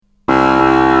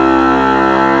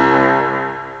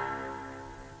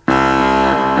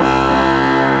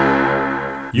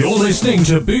You're listening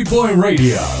to Boot Boy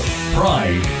Radio.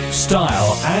 Pride,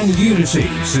 style, and unity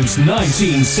since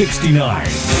 1969.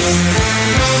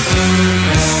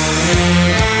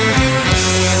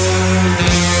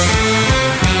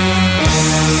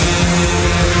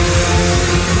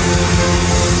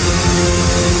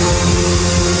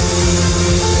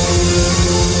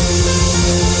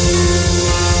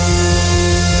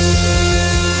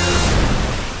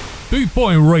 Boot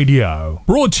Boy Radio,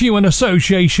 brought to you in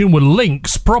association with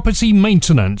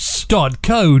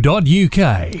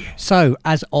linkspropertymaintenance.co.uk. So,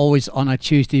 as always on a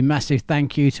Tuesday, massive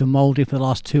thank you to Mouldy for the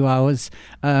last 2 hours.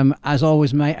 As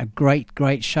always, mate, a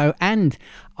great show. And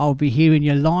I'll be hearing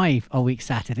you live a week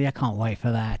Saturday. I can't wait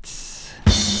for that.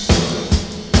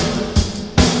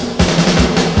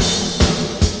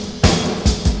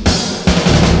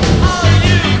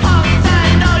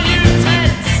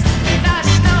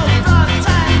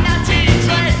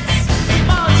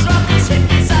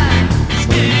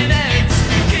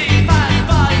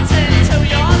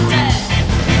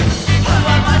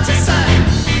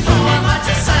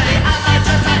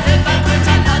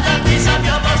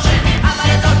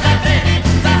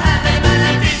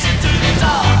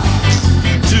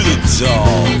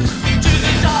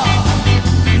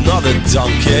 Not a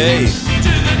donkey.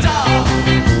 Do the dog.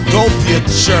 Don't be a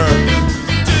jerk.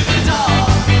 Do the dog.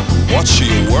 What should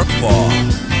you work for?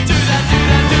 Do that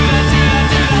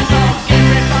dog.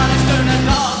 Everybody's doing a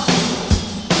dog.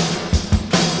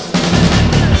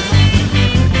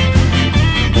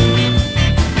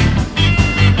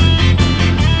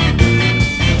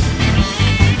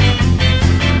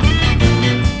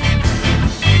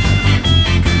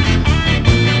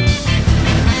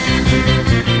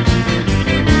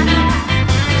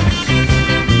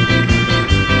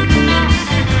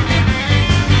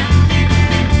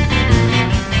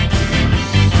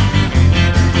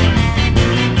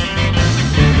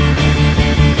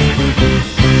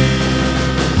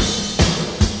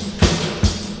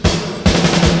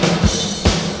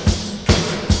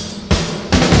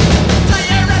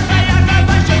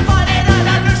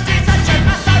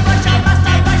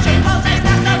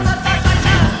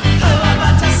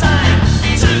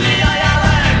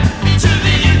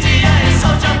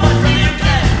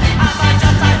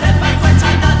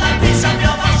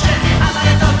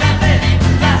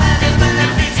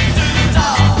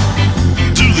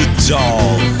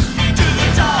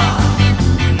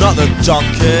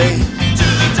 Donkey. Do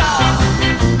the dog.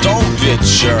 Don't be a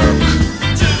jerk.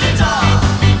 Do the dog.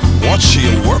 What should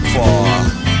you work for?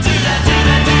 Do that dog.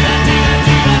 Do that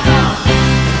dog.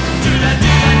 Do that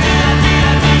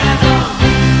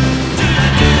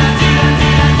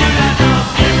dog.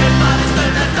 Everybody's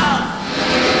doing that dog.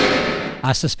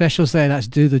 That's the specials there. That's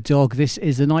Do the Dog. This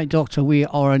is the Night Doctor. We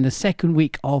are in the second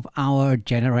week of our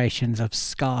Generations of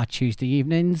Ska Tuesday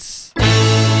evenings.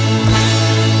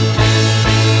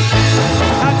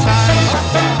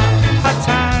 Hard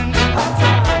times,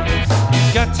 you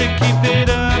got to keep it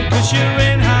up, 'cause you're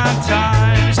in hard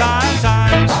times, hard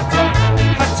times,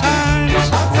 hard times.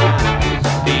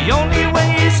 The only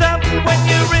way is up when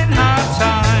you're in hard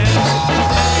times.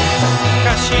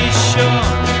 Cash is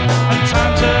short and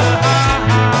times are hard.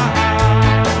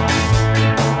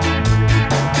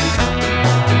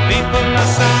 People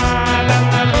are sad and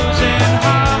they're losing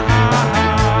heart.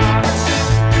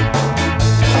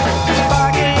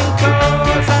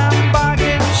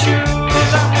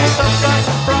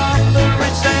 From the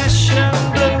rich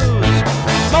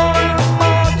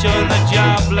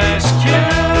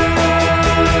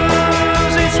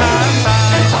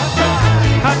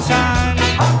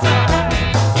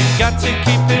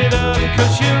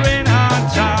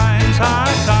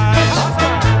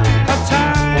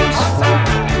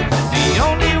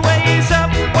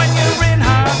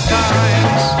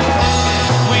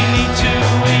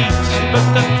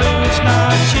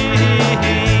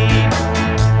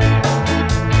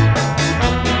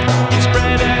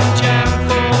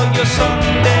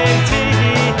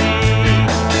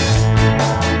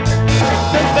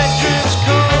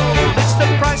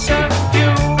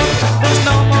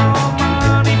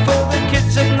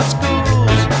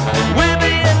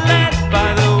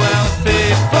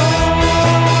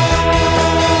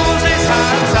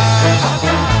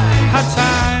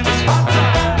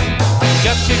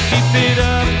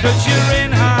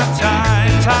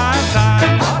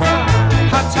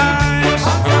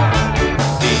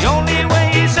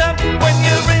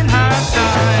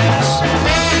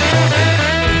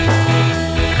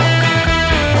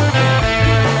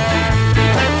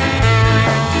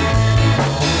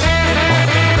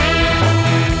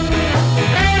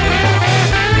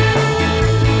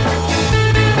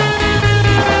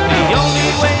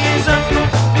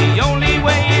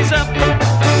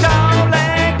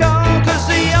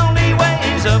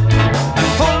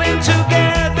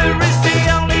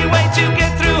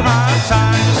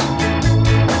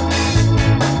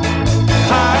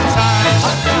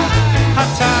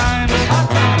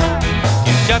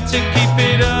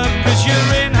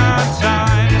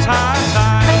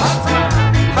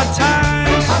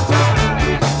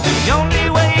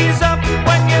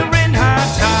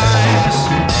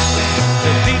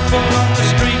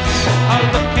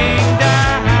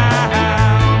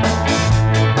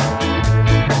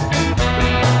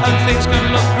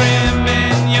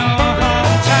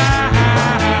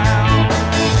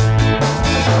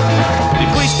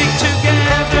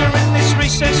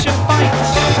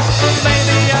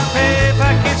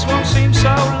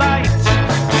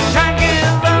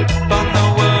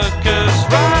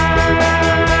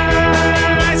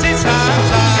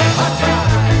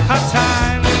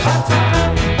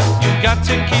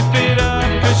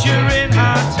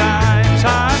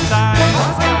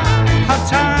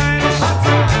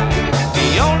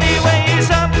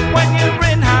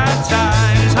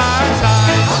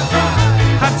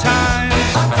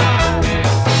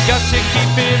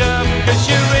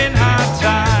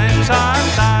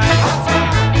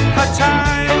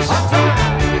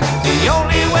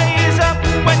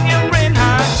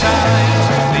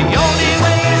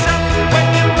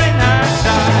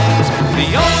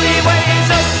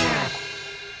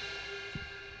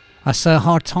That's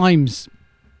Hard Times.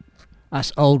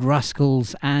 That's Old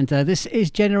Rascals, and this is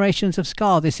Generations of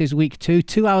Ska. This is week 2,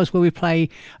 2 hours where we play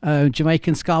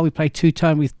Jamaican ska. We play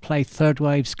two-tone, we play third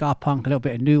wave, ska punk, a little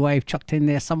bit of new wave chucked in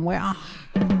there somewhere.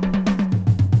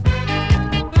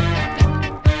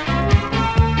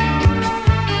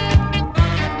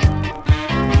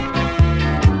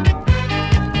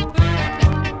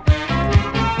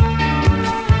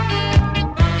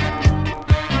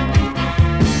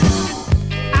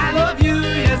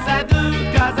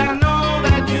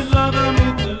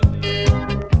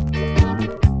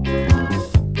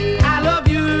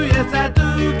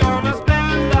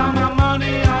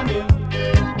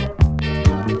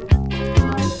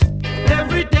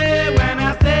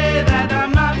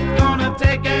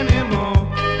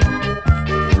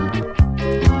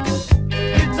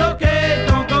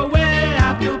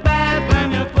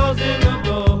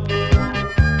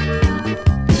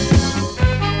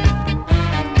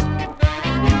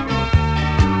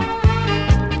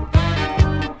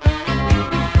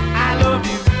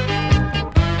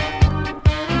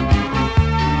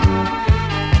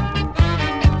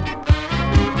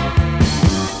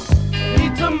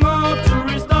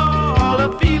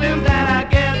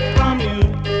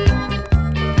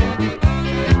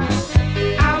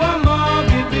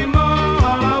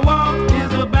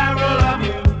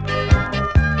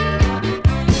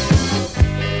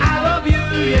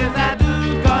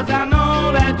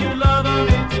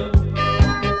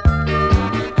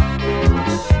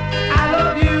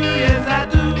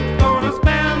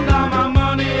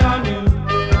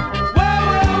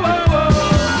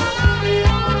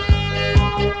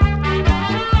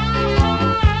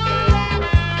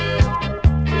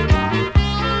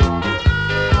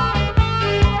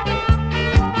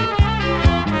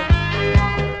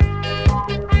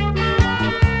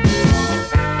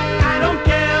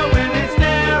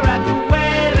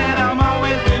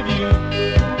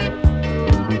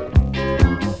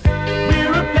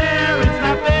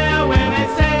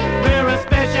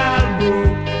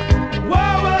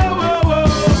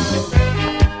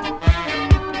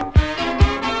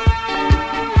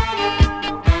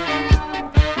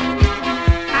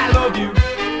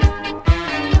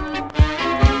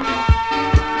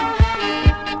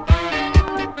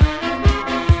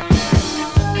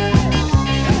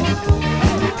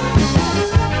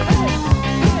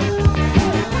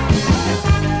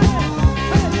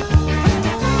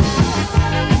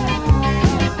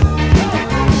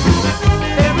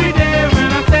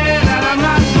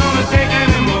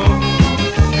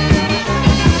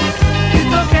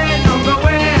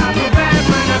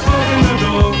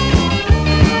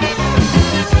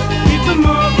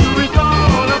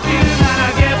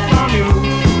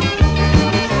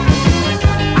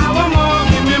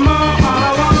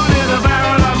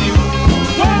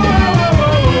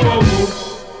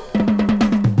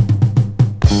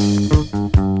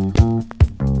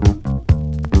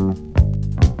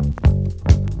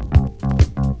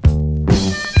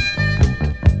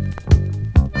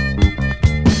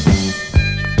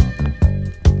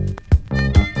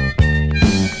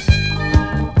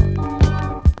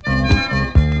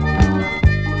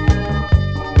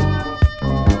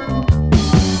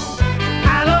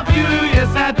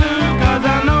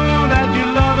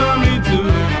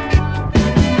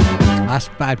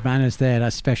 Bad Manners there,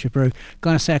 that's Special Brew.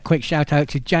 Gonna say a quick shout out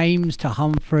to James, to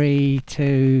Humphrey,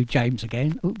 to James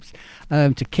again,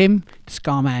 to Kim, to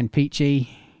Scarman Peachy,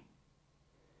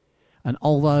 and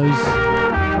all those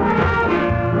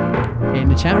in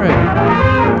the chat room.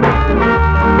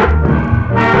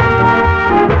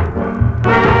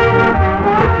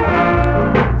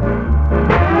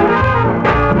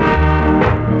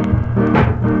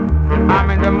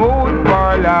 I'm in the mood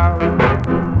for love,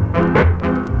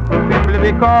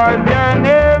 simply because you're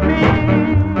near me.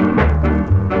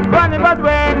 Funny, but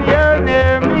when you're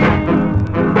near me,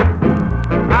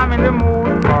 I'm in the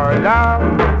mood for love.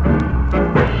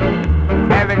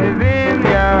 Heaven is in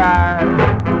your eyes,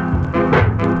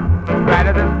 bright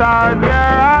as the stars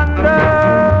you're under.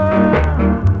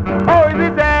 Oh, is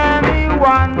it any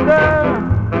wonder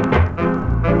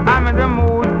I'm in the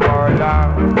mood for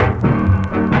love?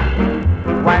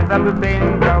 Why stop to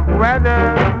think of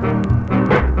weather?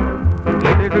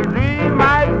 Each little dream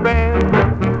I spend,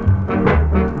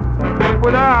 we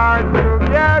put our hearts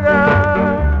together.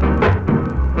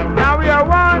 Now we are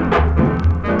one,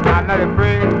 I'm not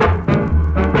afraid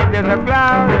if there's a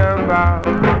cloud above.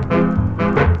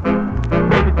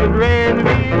 If it should rain,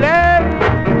 we let it.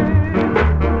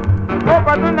 Hope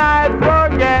I tonight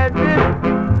forget it.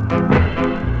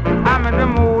 I'm in the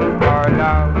mood for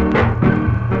love.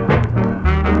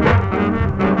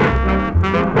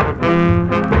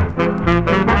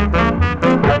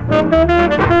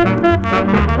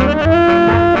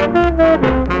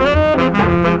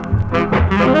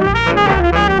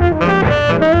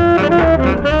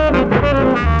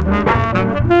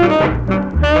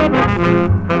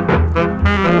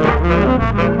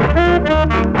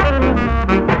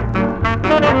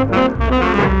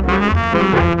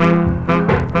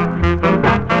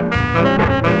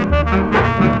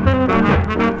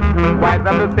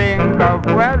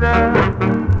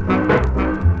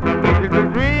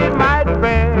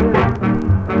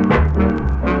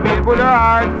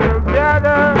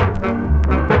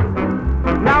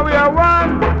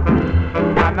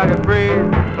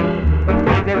 afraid.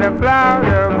 There's a cloud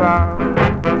above.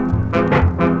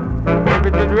 If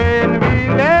it should rain, we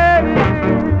let it.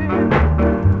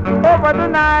 Oh, but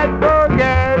tonight,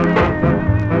 forget it.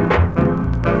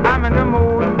 I'm in the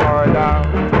mood for love.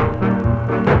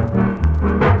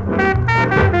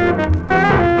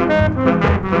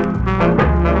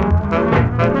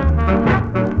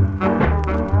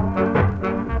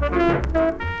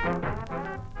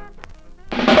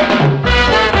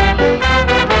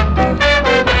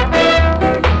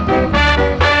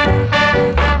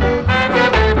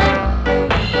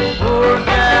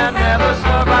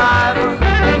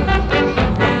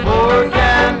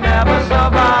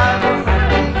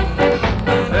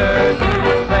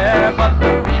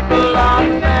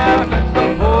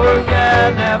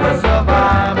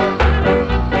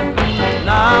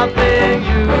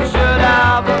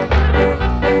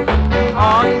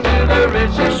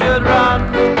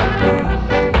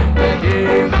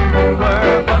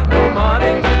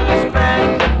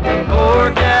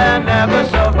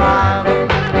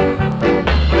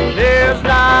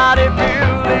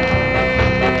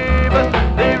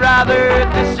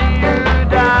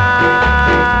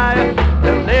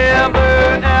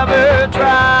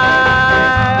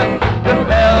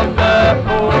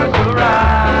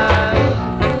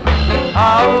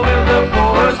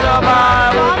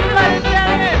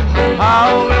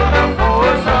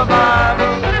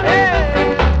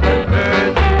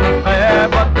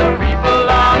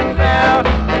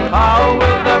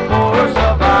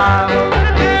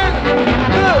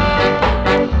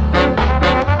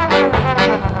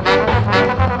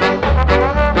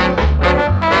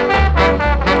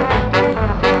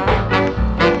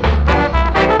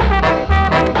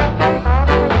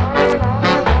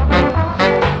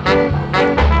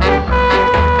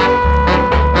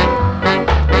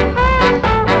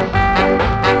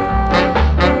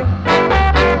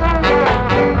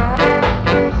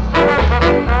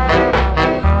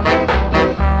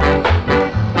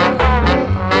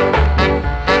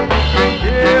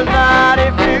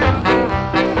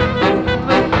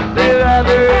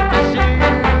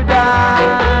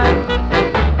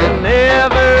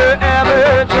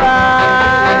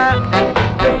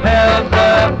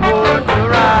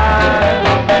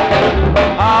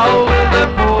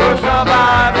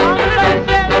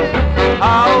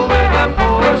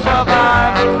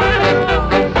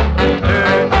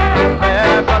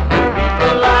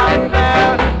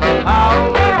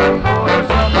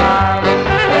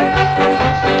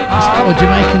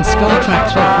 Jamaican skull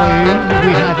tracks for you.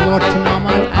 We had Lord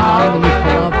Tanamo and I'm the Mood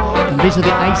for Love, and these are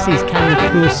the Aces, Can the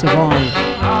Poor Survive?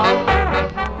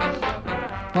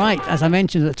 Right, as I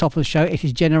mentioned at the top of the show, it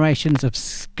is Generations of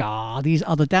Ska. These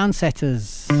are the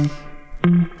Downsetters.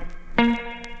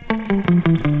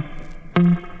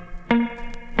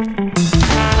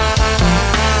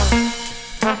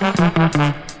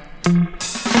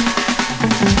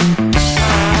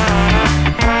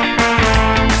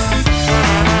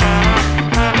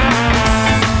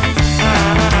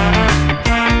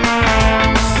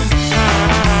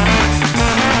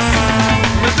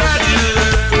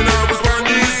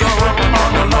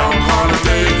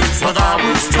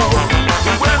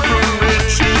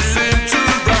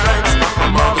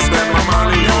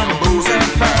 Money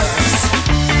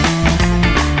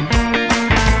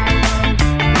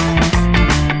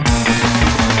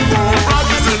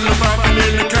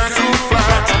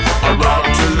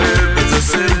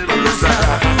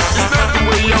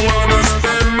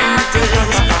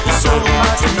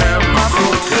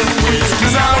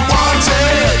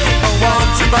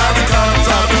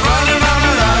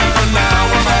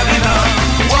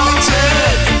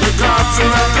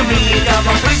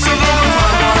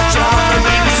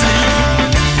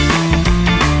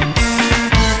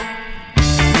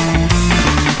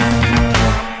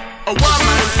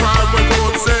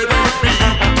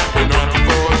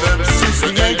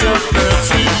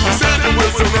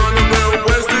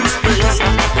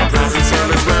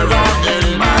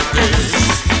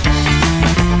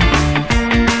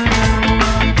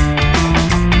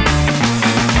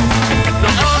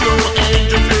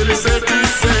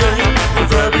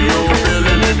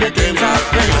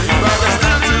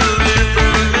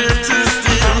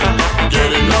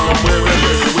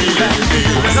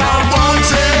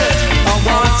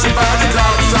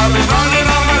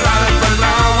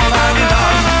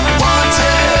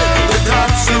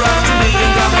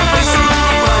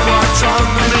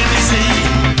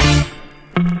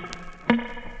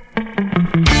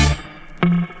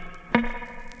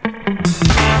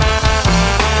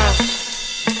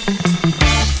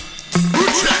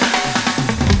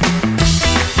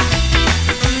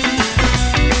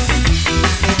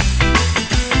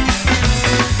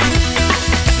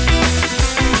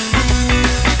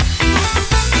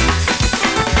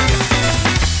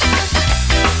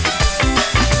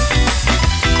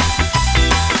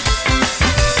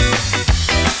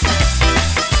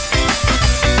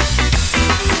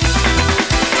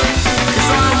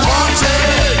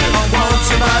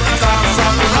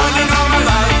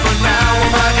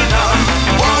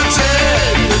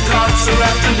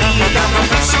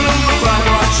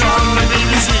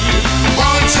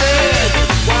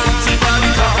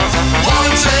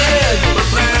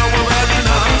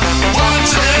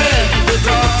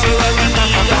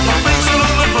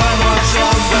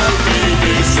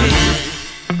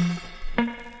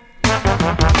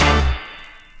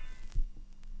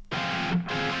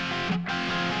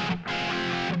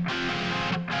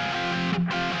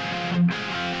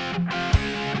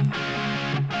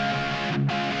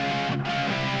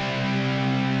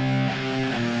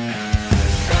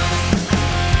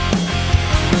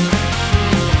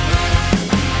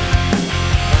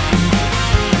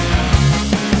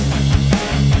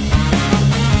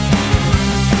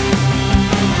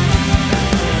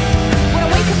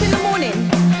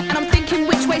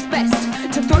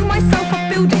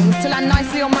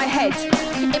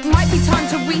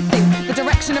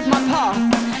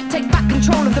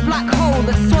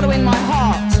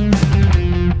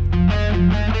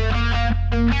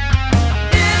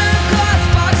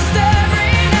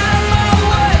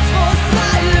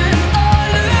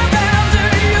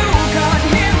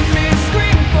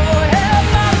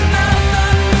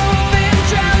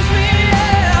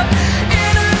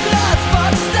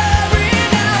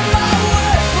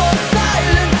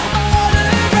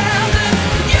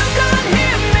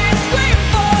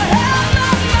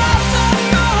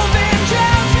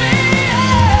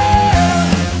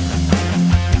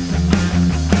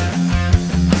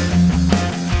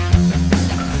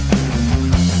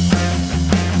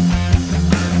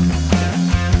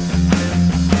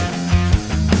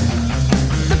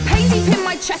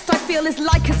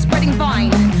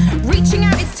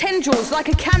Like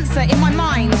a cancer in my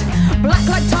mind. Black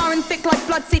like tar and thick like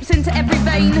blood seeps into every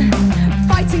vein.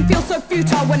 Fighting feels so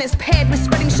futile when it's paired with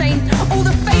spreading shame. All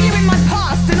the failure in my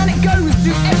past and on it goes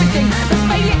through everything. The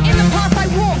failure in the path I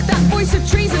walk, that voice of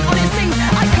treason on it sings.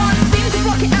 I can't seem to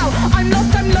block it out. I'm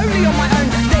lost, I'm lonely on my own.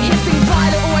 The hissing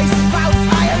violet always spouts.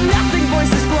 I am nothing,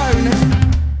 voices groan.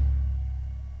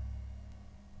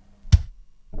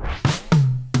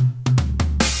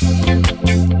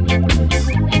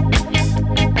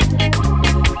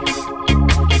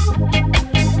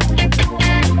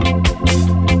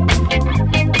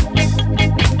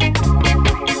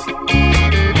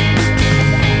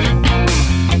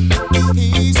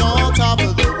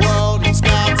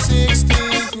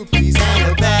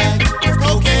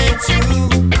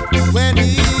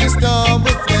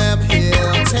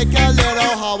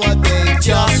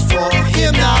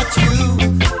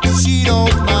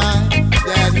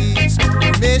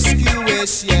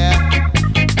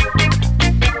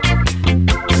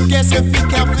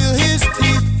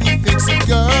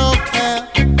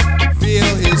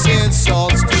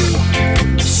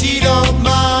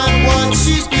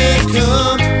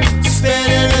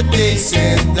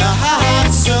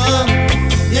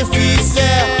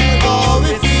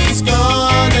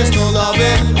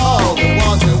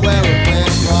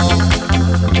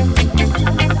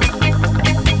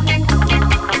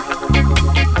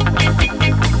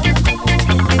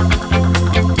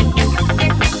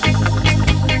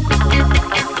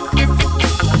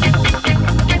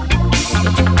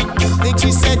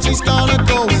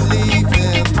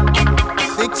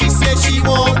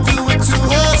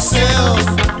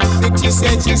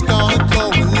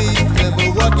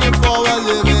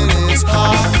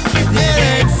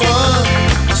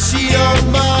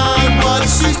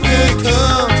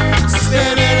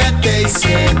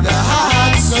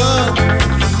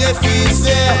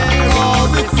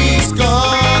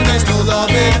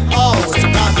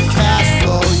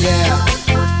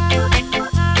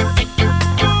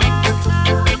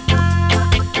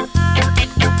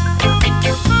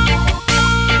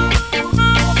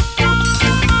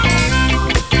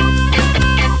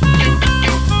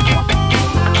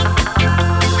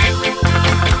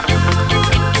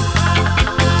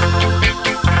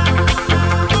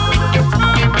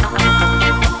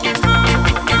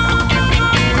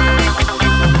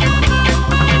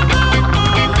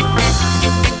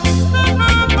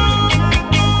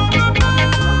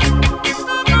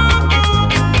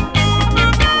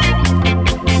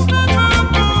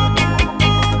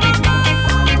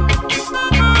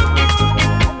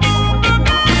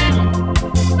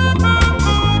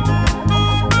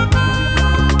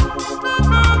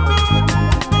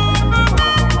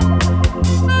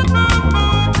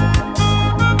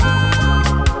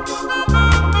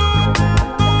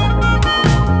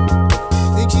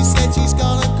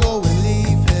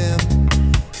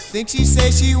 Think she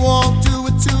said she won't do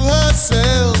it to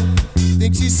herself.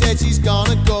 Think she said she's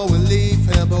gonna go and leave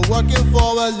him, but working for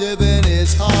a living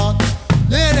is hard.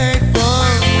 It ain't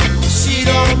fun. She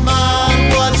don't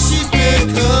mind what she's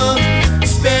become.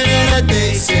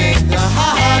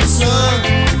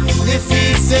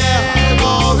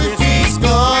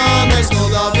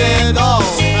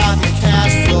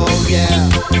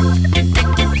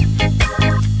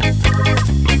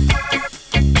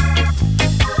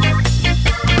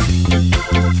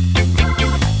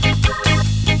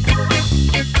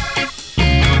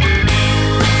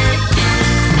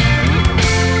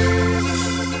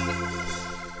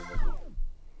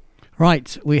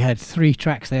 Right, we had 3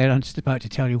 tracks there. I'm just about to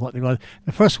tell you what they were.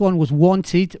 The first one was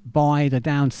Wanted by the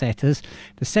Downsetters.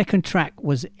 The second track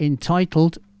was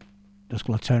entitled, just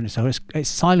going to turn it so it's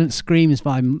Silent Screams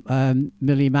by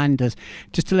Millie Manders.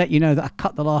 Just to let you know that I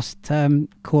cut the last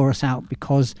chorus out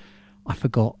because I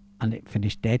forgot and it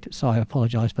finished dead, so I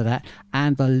apologise for that.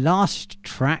 And the last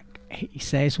track, he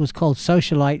says, was called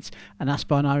Socialites, and that's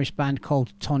by an Irish band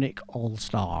called Tonic All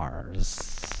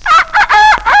Stars.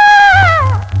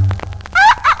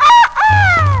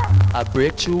 I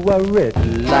break through a red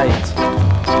light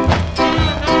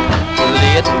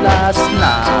late last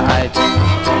night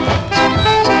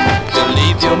to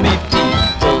leave you me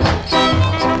people.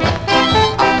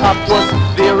 A cop was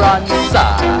there on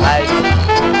side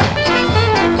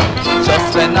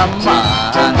just when a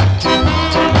man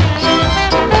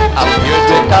appeared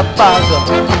with a bag,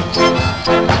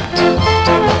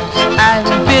 and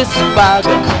this bag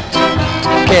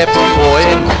kept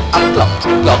going a clock,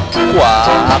 clock,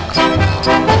 quack.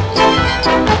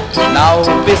 Now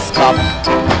this cop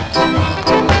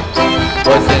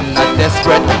was in a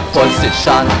desperate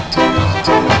position,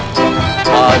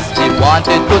 cause he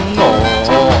wanted to know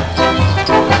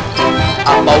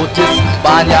about this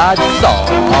barnyard song.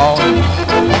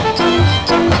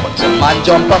 But the man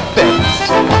jumped a fence,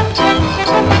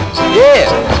 yeah,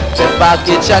 the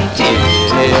baggage and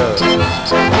tear.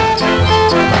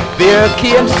 There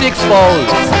came 6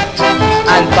 fowls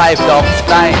and 5 dogs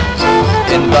flying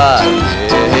in the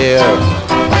air.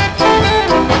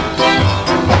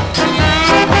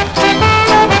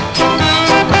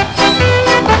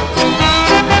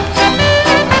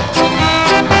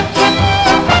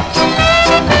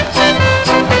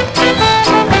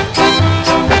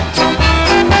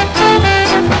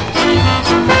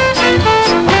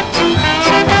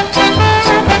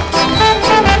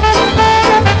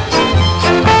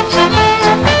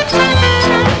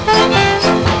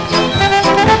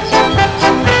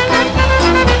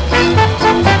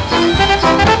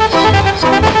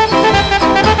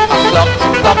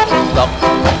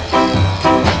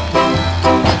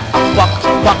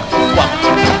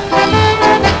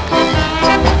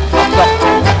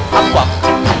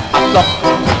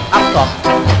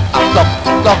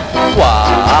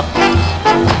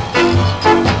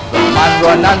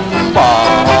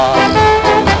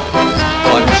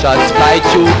 Gunshots fly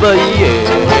through the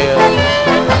air.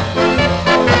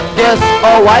 Guess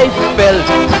how I felt,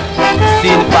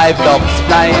 seen 5 dogs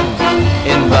flying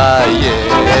in the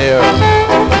air.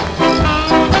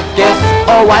 Guess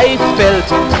how I felt,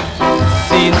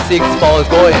 seen 6 balls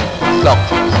going clock,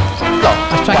 clock.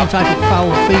 I was trying to type of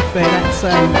Foul Thief there. That's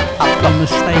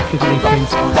unmistakably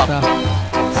Prince Buster.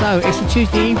 So it's a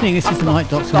Tuesday evening. This is the Night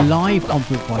Doctor live on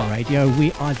Bootboy Radio.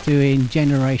 We are doing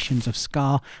Generations of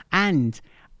Ska, and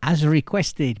as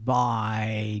requested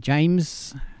by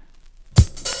James.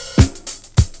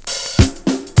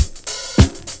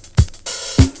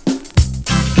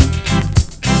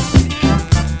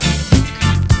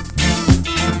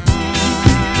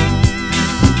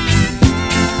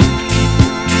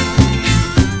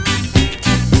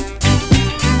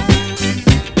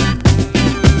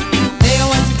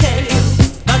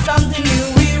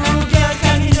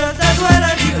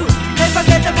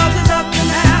 Forget about this up to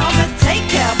now, but take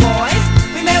care, boys.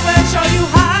 We may well show you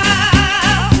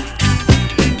how.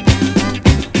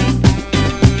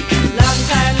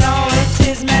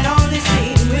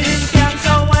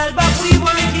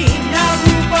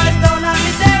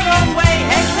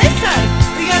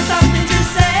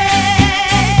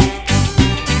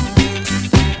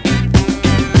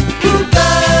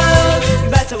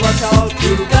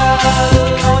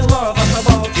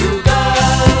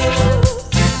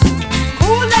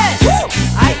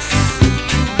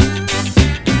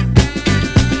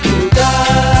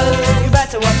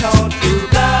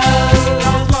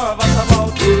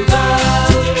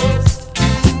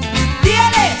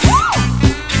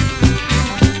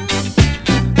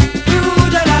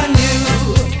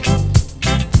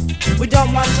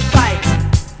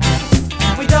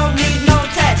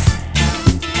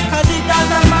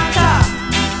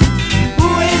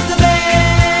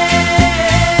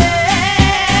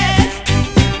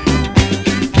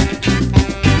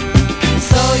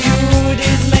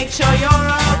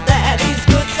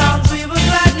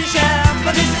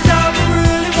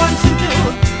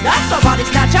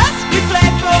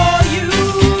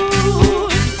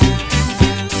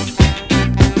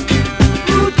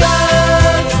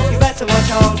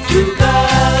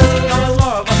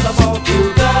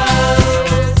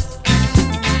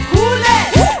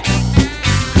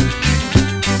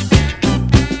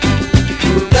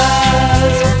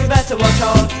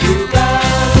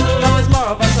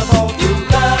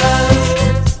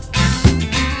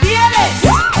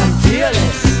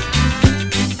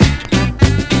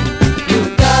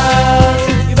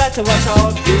 better watch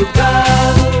out, you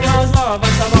girls. Knows more of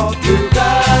us about you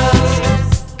girls.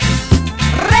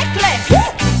 Reckless!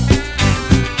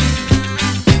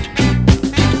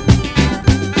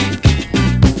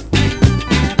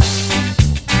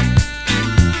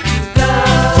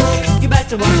 Girls, you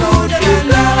better watch out, you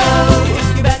girls.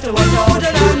 You better watch out, you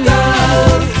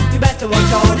girls. You better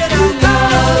watch out, you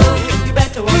girls. You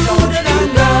better watch out, you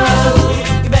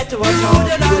girls. You better watch out, you girls. You better watch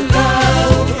out, you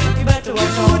girls. You better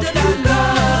watch out, you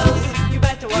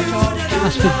girls.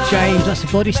 That's for James, that's the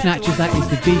Body Snatchers, that is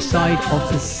the B-side of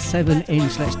the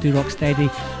 7-inch Let's Do Rock Steady,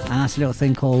 and that's a little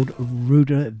thing called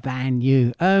Ruder Than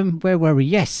You. Where were we?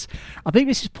 Yes, I think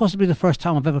this is possibly the first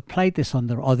time I've ever played this on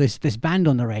the, or this band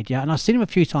on the radio, and I've seen them a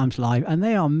few times live, and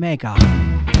they are mega.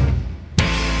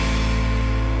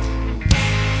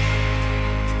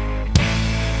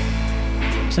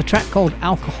 It's a track called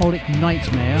Alcoholic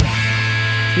Nightmare.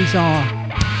 These are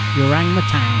Orang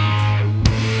Matang.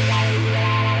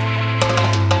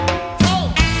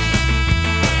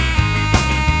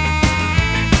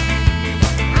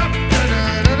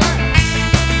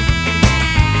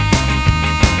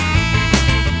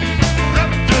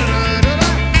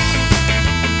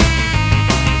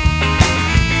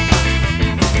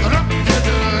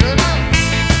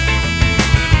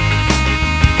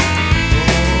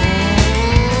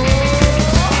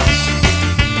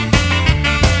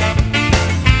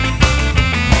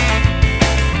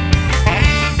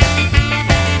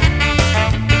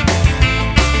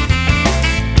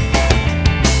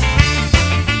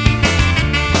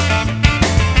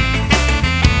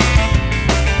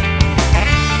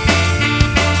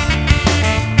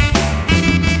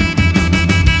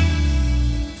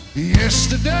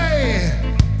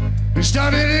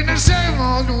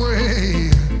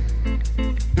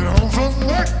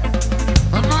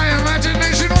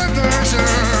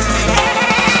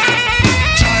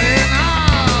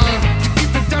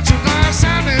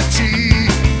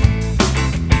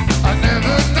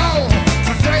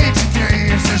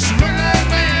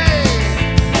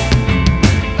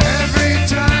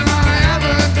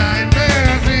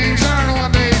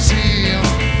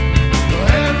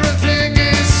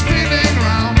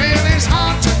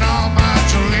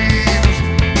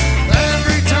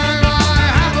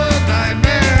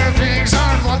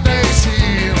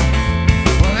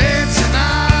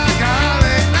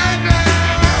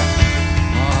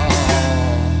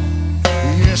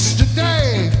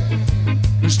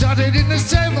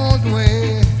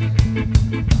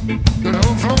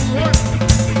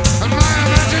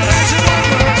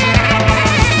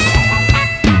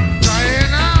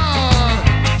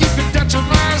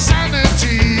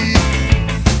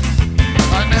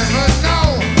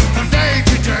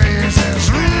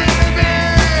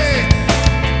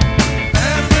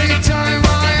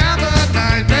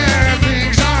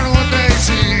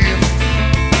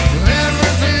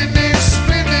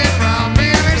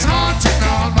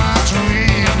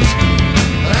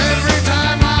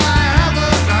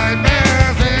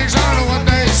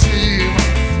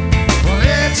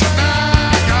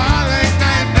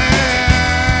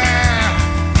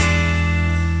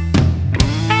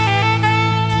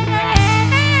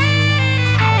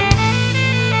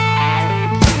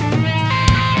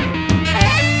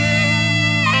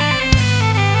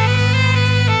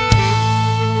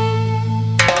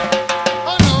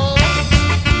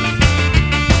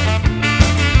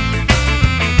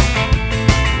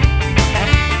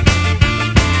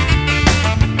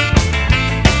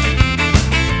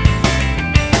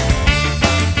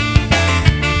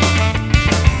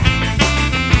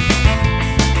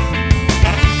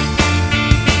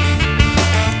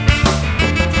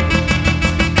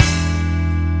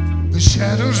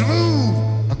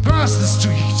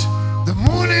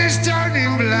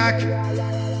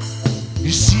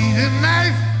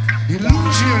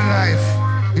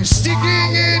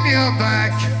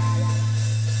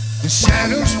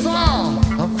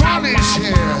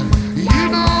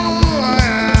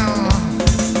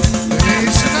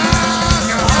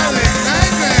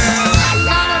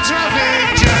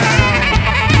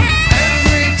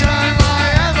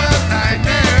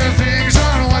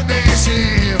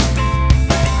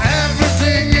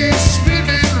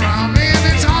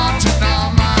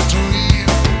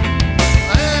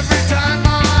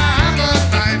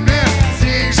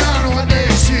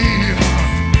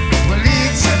 Well,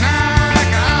 it's an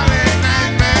alcoholic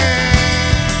nightmare.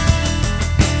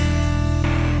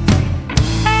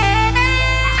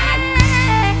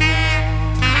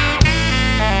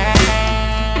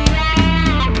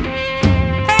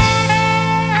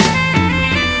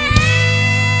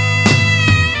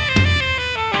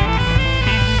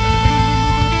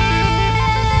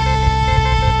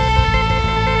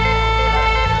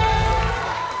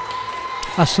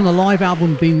 That's from the live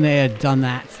album Been There, Done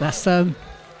That. That's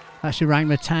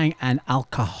Orangutan and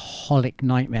Alcoholic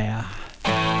Nightmare.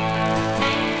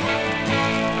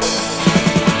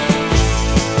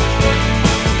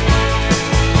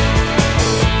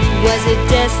 Was it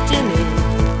destiny?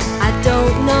 I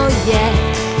don't know yet.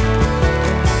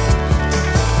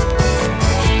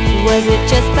 Was it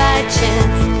just by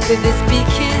chance that the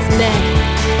speakers met?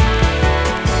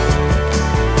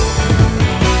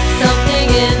 Something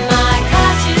in my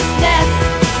consciousness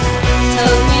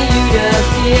told me you'd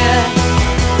appear.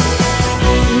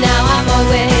 Now I'm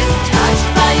always touched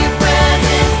by your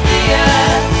presence, dear.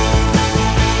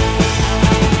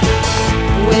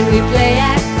 When we play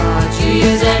at cards, you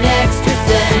use an extra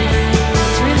sense.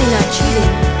 It's really not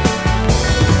cheating.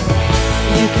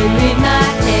 You can read my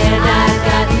head, I've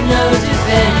got no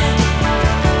defense.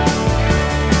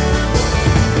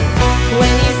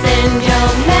 When you send your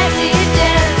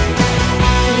messages,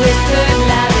 whispered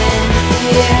loud and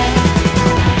clear,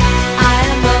 I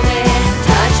am always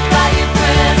touched by your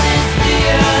presence,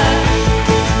 dear.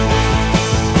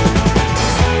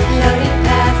 Floating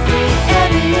past the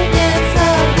evidence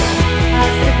of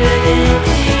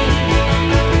possibility,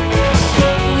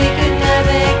 we could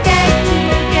navigate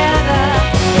together,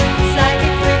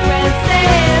 psychic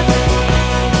frequencies.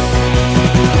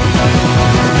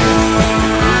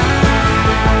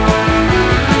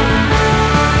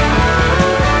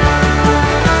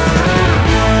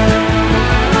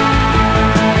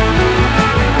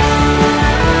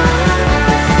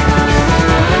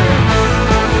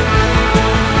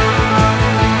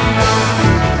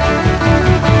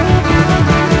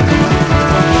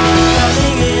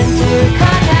 Coming into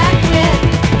contact with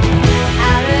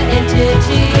outer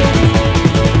entities,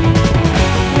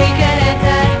 we could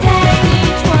entertain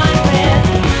each one with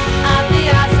our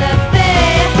theosophy.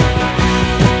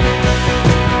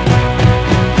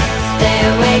 Stay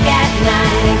awake at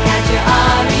night and catch your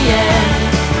REM.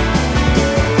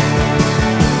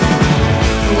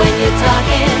 When you're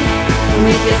talking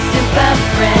with your super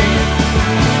friends,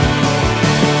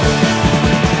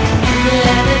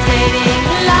 levitating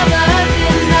lovers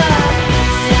in the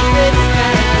secret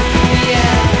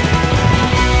stratosphere.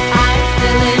 I'm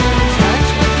still in touch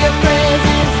with your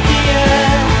presence, dear.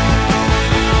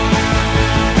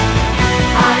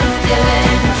 I'm still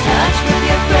in touch with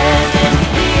your presence,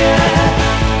 dear.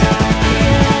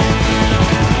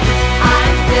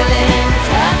 I'm still in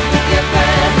touch with your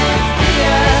presence,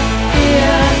 dear,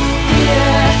 dear,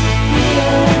 dear,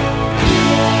 dear.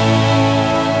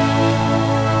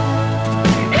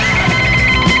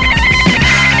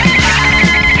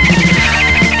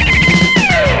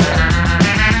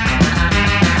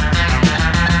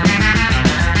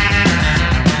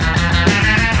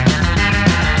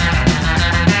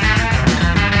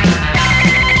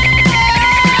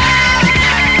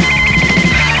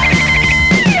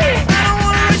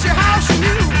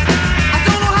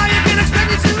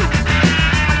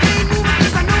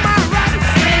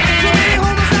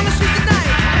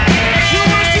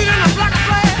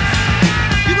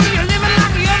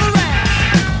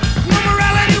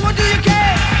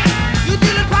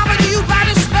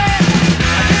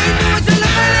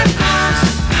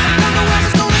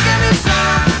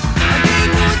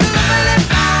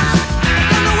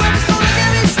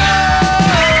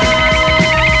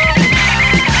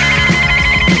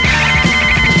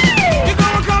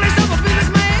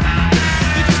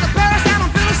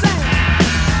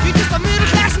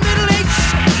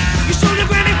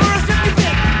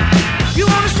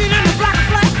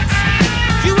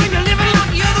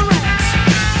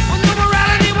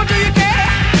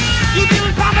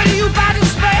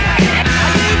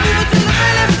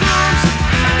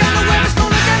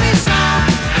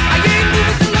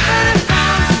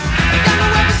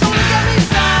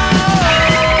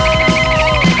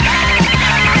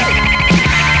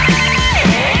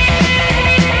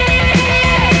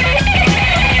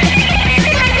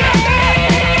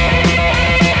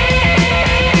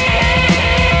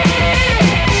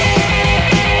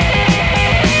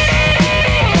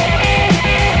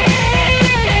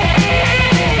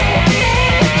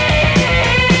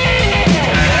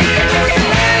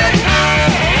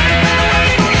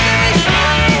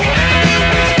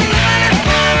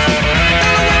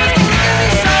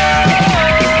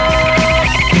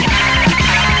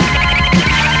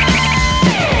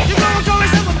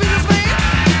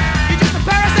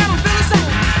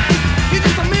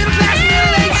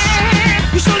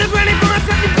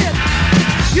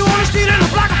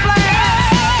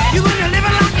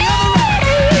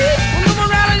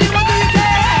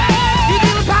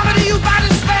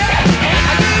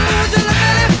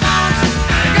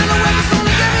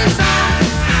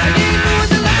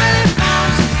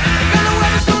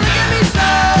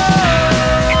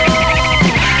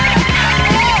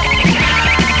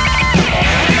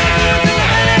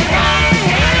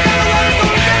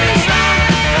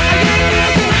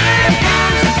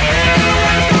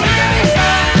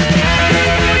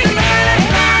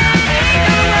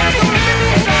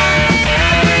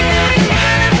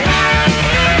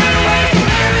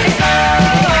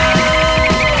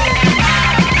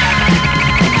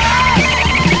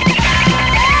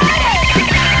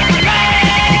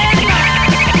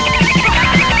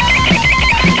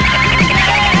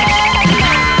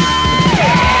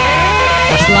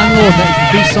 Lord, that is the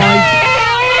B-side.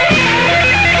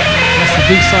 That's the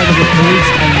B-side of the Police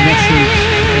and Message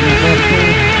in the Hurtful.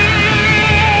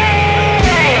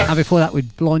 And before that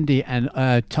with Blondie and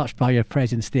Touched by Your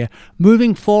Presence there.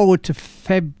 Moving forward to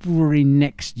February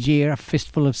next year, A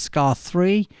Fistful of Ska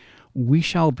 3. We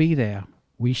shall be there.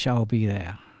 We shall be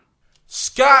there.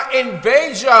 Ska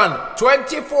Invasion,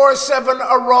 24/7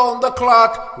 around the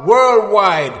clock,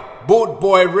 worldwide. Boot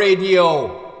Boy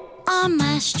Radio. On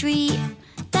my street,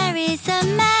 there is a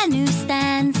man who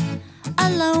stands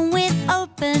alone with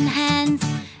open hands,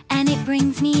 and it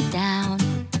brings me down.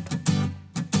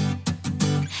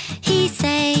 He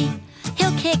say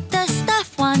he'll kick the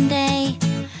stuff one day,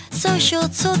 social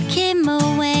took him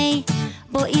away,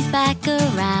 but he's back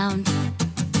around.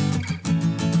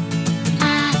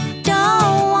 I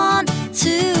don't want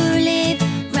to live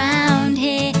round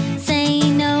here, say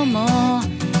no more.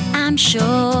 I'm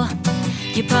sure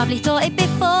you probably thought it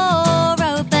before,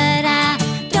 oh, but I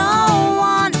don't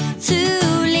want to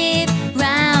live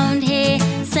round here,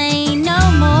 say no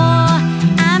more.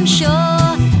 I'm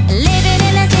sure living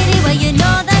in a city where you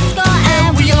know the score,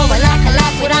 and we all were like a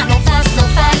life without no fuss, no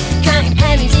fight, counting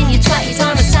pennies in your 20s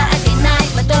on a Saturday night.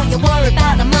 But don't you worry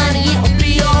about the money, it'll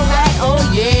be alright, oh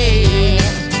yeah.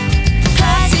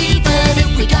 'Cause even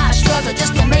if we gotta struggle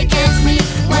just to make ends meet,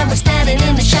 when we're standing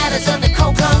in the shadows of the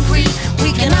cold concrete,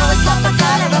 we can always pop a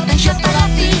collar up and shuffle our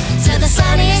feet to the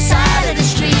sunny side of the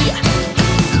street.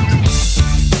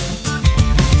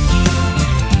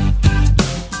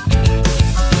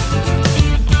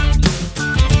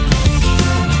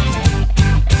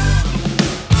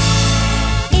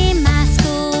 In my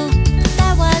school,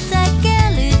 there was a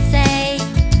girl who'd say,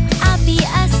 I'll be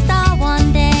a star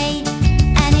one day,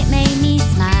 and it made me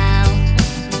smile.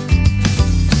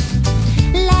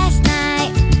 Last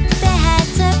night, they had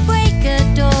to break a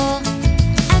door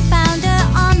and found her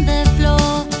on the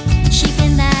floor. She'd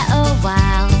been there a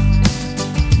while.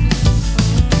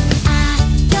 I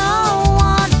don't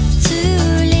want to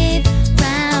live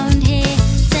round here,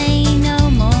 say no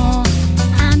more.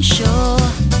 I'm sure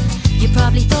you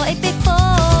probably thought it before,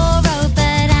 oh,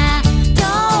 but I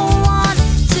don't want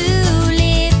to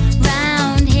live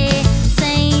round here,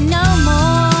 say no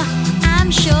more.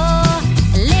 I'm sure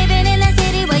living in a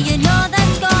city where you know the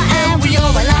score, and we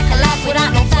all were like a life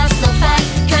without no fuss, no fight,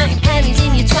 counting pennies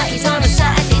in your 20s on a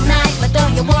Saturday night. But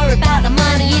don't you worry about the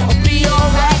money, it'll be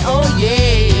alright, oh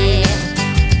yeah.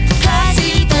 'Cause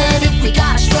even if we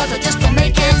gotta struggle just to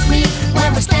make ends meet,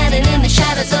 when we're standing in the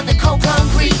shadows of the cold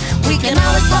concrete, we can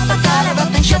always pop a collar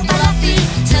up and shuffle our feet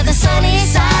to the sunny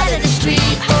side of the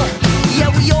street. Yeah,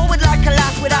 we all would like a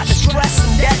life without the stress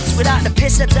and debts, without the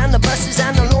pissers and the buses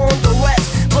and the laundrettes.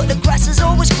 But the grass is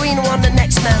always greener on the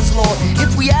next man's lawn.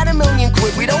 If we had £1 million,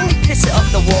 we'd only piss it up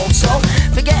the wall. So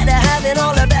forget the having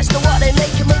all the best of what they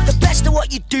make, and make the best of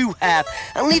what you do have,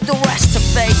 and leave the rest to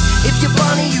fate. If you're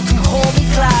Bonnie, you can call me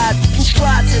Clyde. You can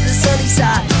stride to the sunny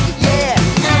side, yeah.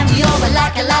 And we all would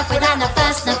like a life without no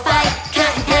fuss, no fight,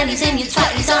 counting pennies in your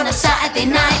 20s on a Saturday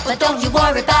night. But don't you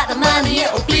worry about the money,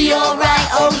 it'll be alright,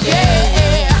 oh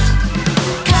yeah.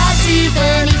 'Cause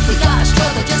even if we gotta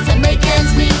struggle just to make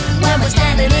ends meet, when we're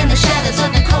standing in the shadows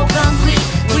of the cold concrete,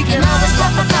 we can always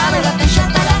pop a collar up and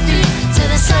shuffle our feet to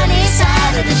the sunny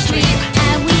side of the street.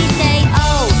 And we say,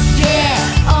 oh yeah,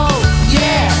 oh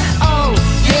yeah, oh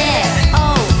yeah,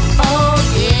 oh, oh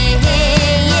yeah,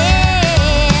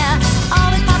 yeah.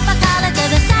 Always pop a collar to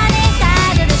the sunny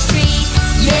side of the street.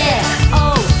 Yeah,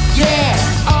 oh yeah,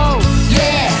 oh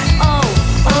yeah, oh,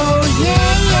 oh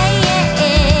yeah, yeah,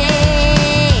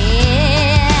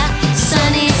 yeah.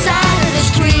 Sunny side of the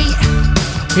street.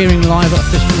 Appearing live at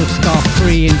Fistful of Ska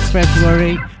 3 in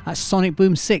February. That's Sonic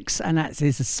Boom 6, and that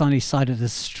is the sunny side of the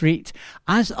street.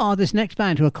 As are this next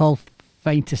band, who are called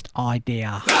Faintest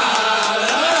Idea.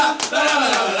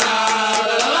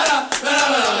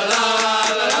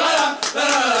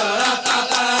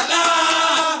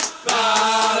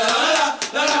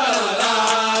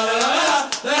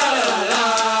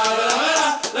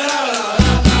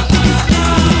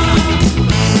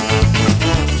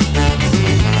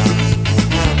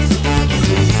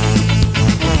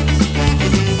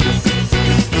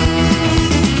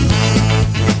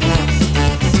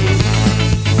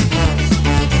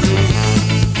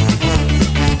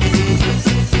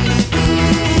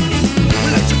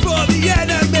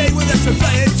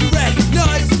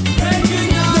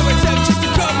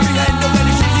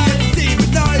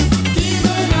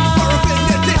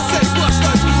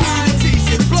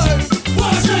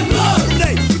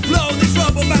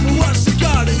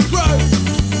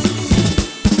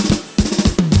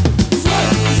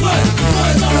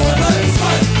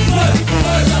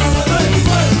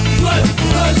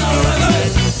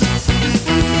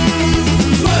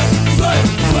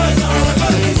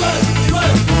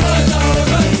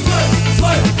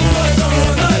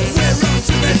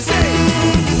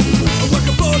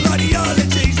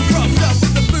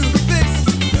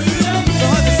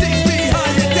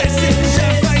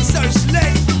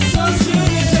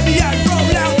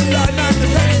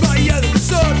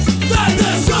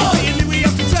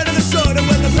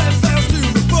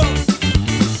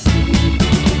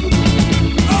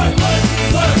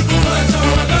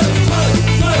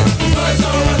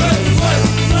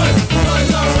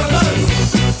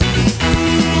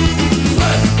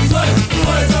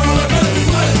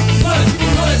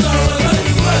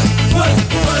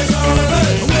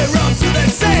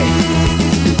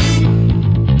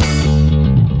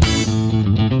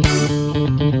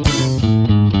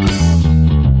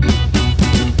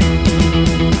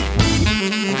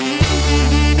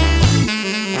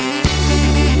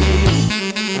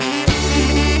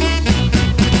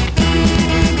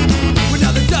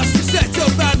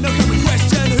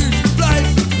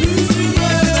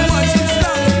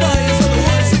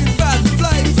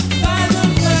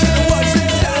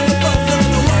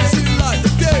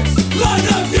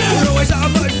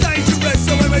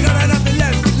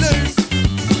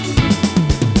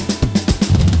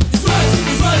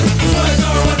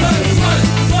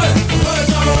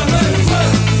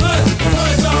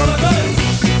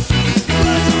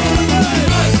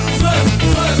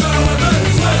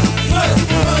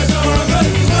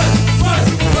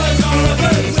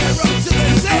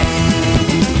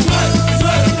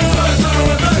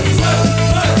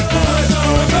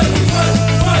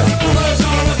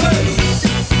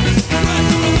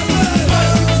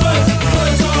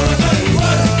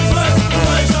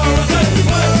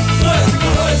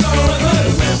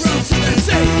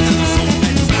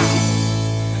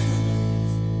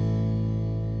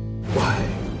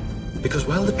 Because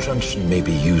while the truncheon may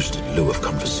be used in lieu of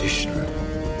conversation,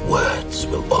 words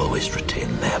will always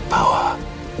retain their power.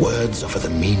 Words offer the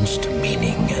means to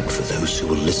meaning, and for those who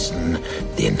will listen,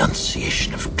 the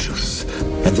enunciation of truth.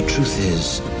 And the truth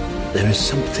is, there is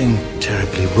something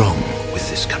terribly wrong with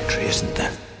this country, isn't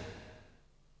there?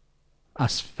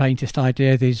 Us faintest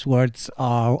idea, these words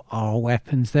are our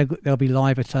weapons. They'll be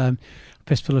live at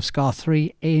Fistful of Ska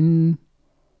 3 in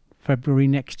February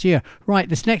next year. Right,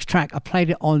 this next track, I played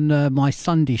it on my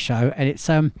Sunday show, and it's,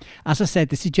 as I said,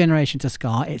 this is Generation to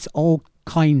Ska. It's all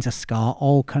kinds of ska,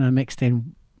 all kind of mixed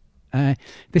in.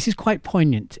 This is quite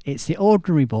poignant. It's the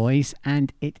Ordinary Boys,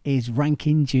 and it is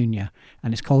Rankin Jr.,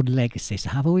 and it's called Legacy. So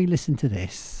have a wee listen to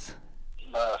this.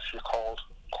 If you call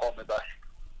me back.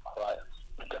 All right,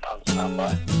 get on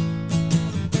standby.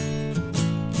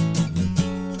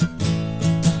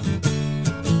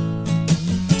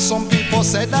 Some people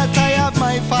said that I have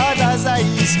my father's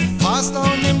eyes. Pass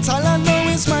down him talent, now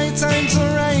it's my time to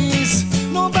rise.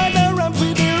 Nobody ramp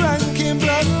with the Rankin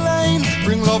bloodline.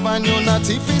 Bring love and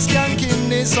unity for skanking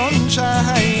the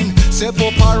sunshine. Say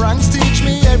Papa Ranks teach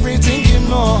me everything you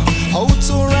know. How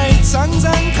to write songs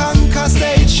and conquer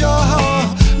stage show.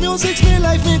 Music's me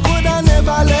life, me coulda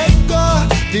never let go.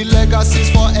 The legacy's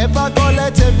forever, go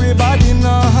let everybody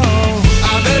know.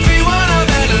 I'm everyone I've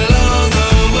met along the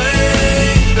way.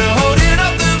 They're holding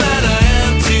up the man I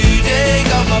am today.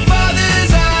 Got my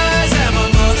father's eyes and my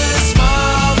mother's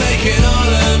smile, making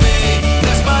all of me.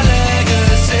 That's my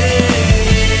legacy.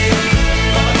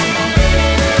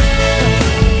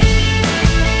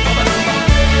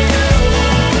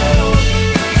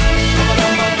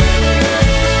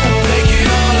 Making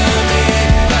all of me.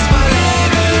 That's my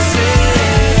legacy.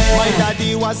 My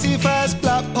daddy was the first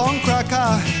black punk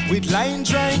rocker, with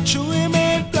lines right through him,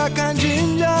 made black and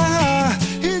ginger.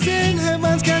 He's in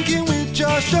heaven's skanking with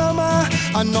Josh Drummer,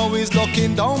 and now he's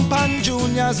looking down Pan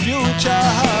Junior's future.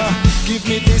 Give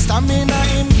me the stamina,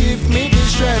 him give me the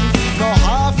strength. No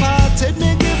half-hearted,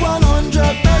 me give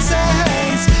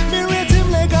 100%. Me rate him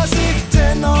legacy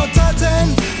 10 out of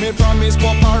 10. Me promise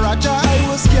Papa Raja I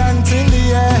will scan till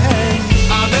the end.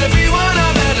 I'm everyone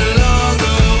I met along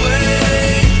the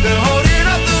way. They're holding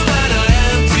up the man I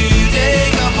am today.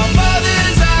 Got my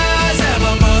father's eyes and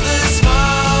my mother's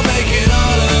smile, making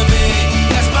all of me.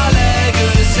 That's my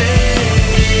legacy.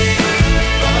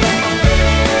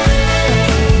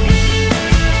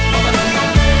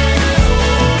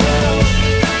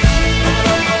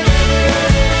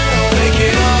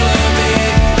 Making all of me.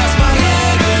 That's my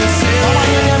legacy.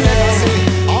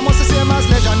 Almost the same as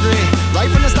legendary. Right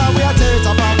from the start we are tear it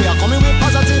apart. We are coming with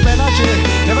positive energy.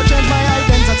 Never change my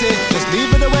identity. Just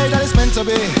leave it the way that it's meant to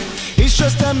be. It's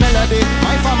just a melody.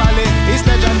 My family is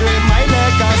legendary. My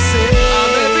legacy.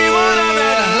 I'm everyone I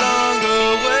met along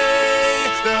the way.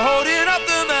 They're holding up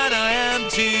the man I am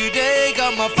today.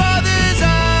 Got my father's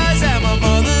eyes and my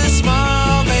mother's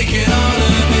smile, making all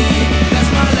of me. That's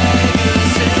my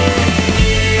legacy.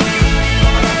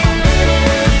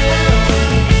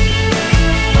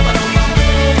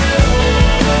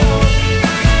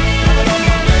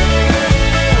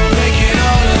 Making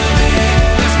all of me.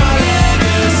 That's my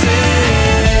legacy.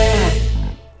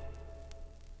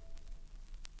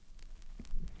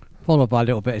 Followed by a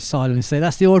little bit of silence there.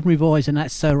 That's the Ordinary Boys, and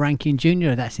that's Rankin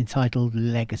Jr. That's entitled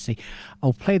Legacy.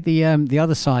 I'll play the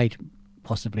other side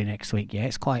possibly next week. Yeah,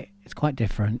 it's quite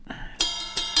different.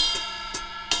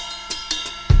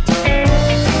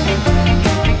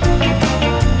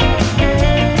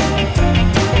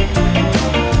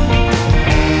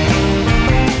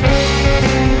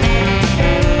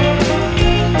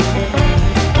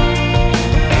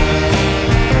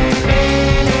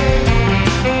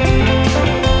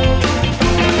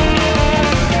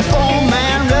 Old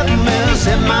man rhythms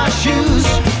in my shoes.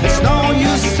 It's no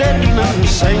use sitting and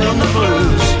singing the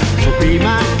blues. So be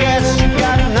my guest, you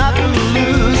got nothing to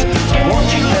lose. So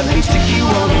won't you let me take you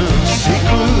on a sea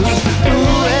cruise?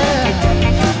 Ooh,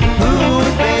 yeah. Ooh,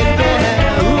 baby.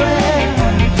 Ooh,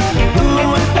 yeah.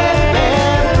 Ooh, baby.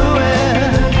 Ooh,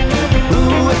 yeah.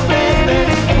 Ooh, baby.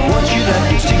 Won't you let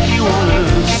me take you on a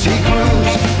sea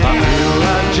cruise? I feel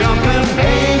like jumping,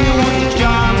 baby, won't you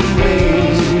join me?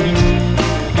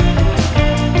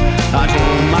 I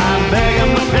don't mind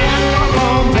begging my pen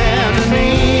on bending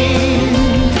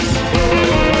knees.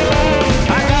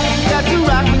 I got to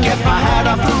rock and get my hat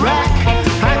off the rack.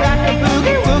 I got the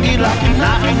boogie woogie like a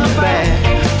knife in the back.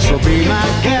 So be my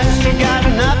guest, you got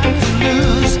nothing to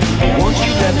lose. Won't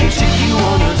you let me take you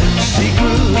on a sea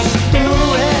cruise?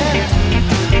 Ooh,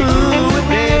 yeah. Ooh,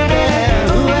 baby.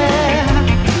 Ooh,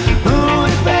 yeah. Ooh,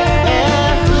 baby.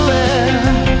 Ooh,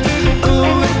 yeah.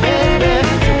 Ooh, baby.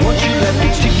 Won't you let me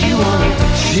take you on a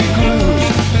sea cruise?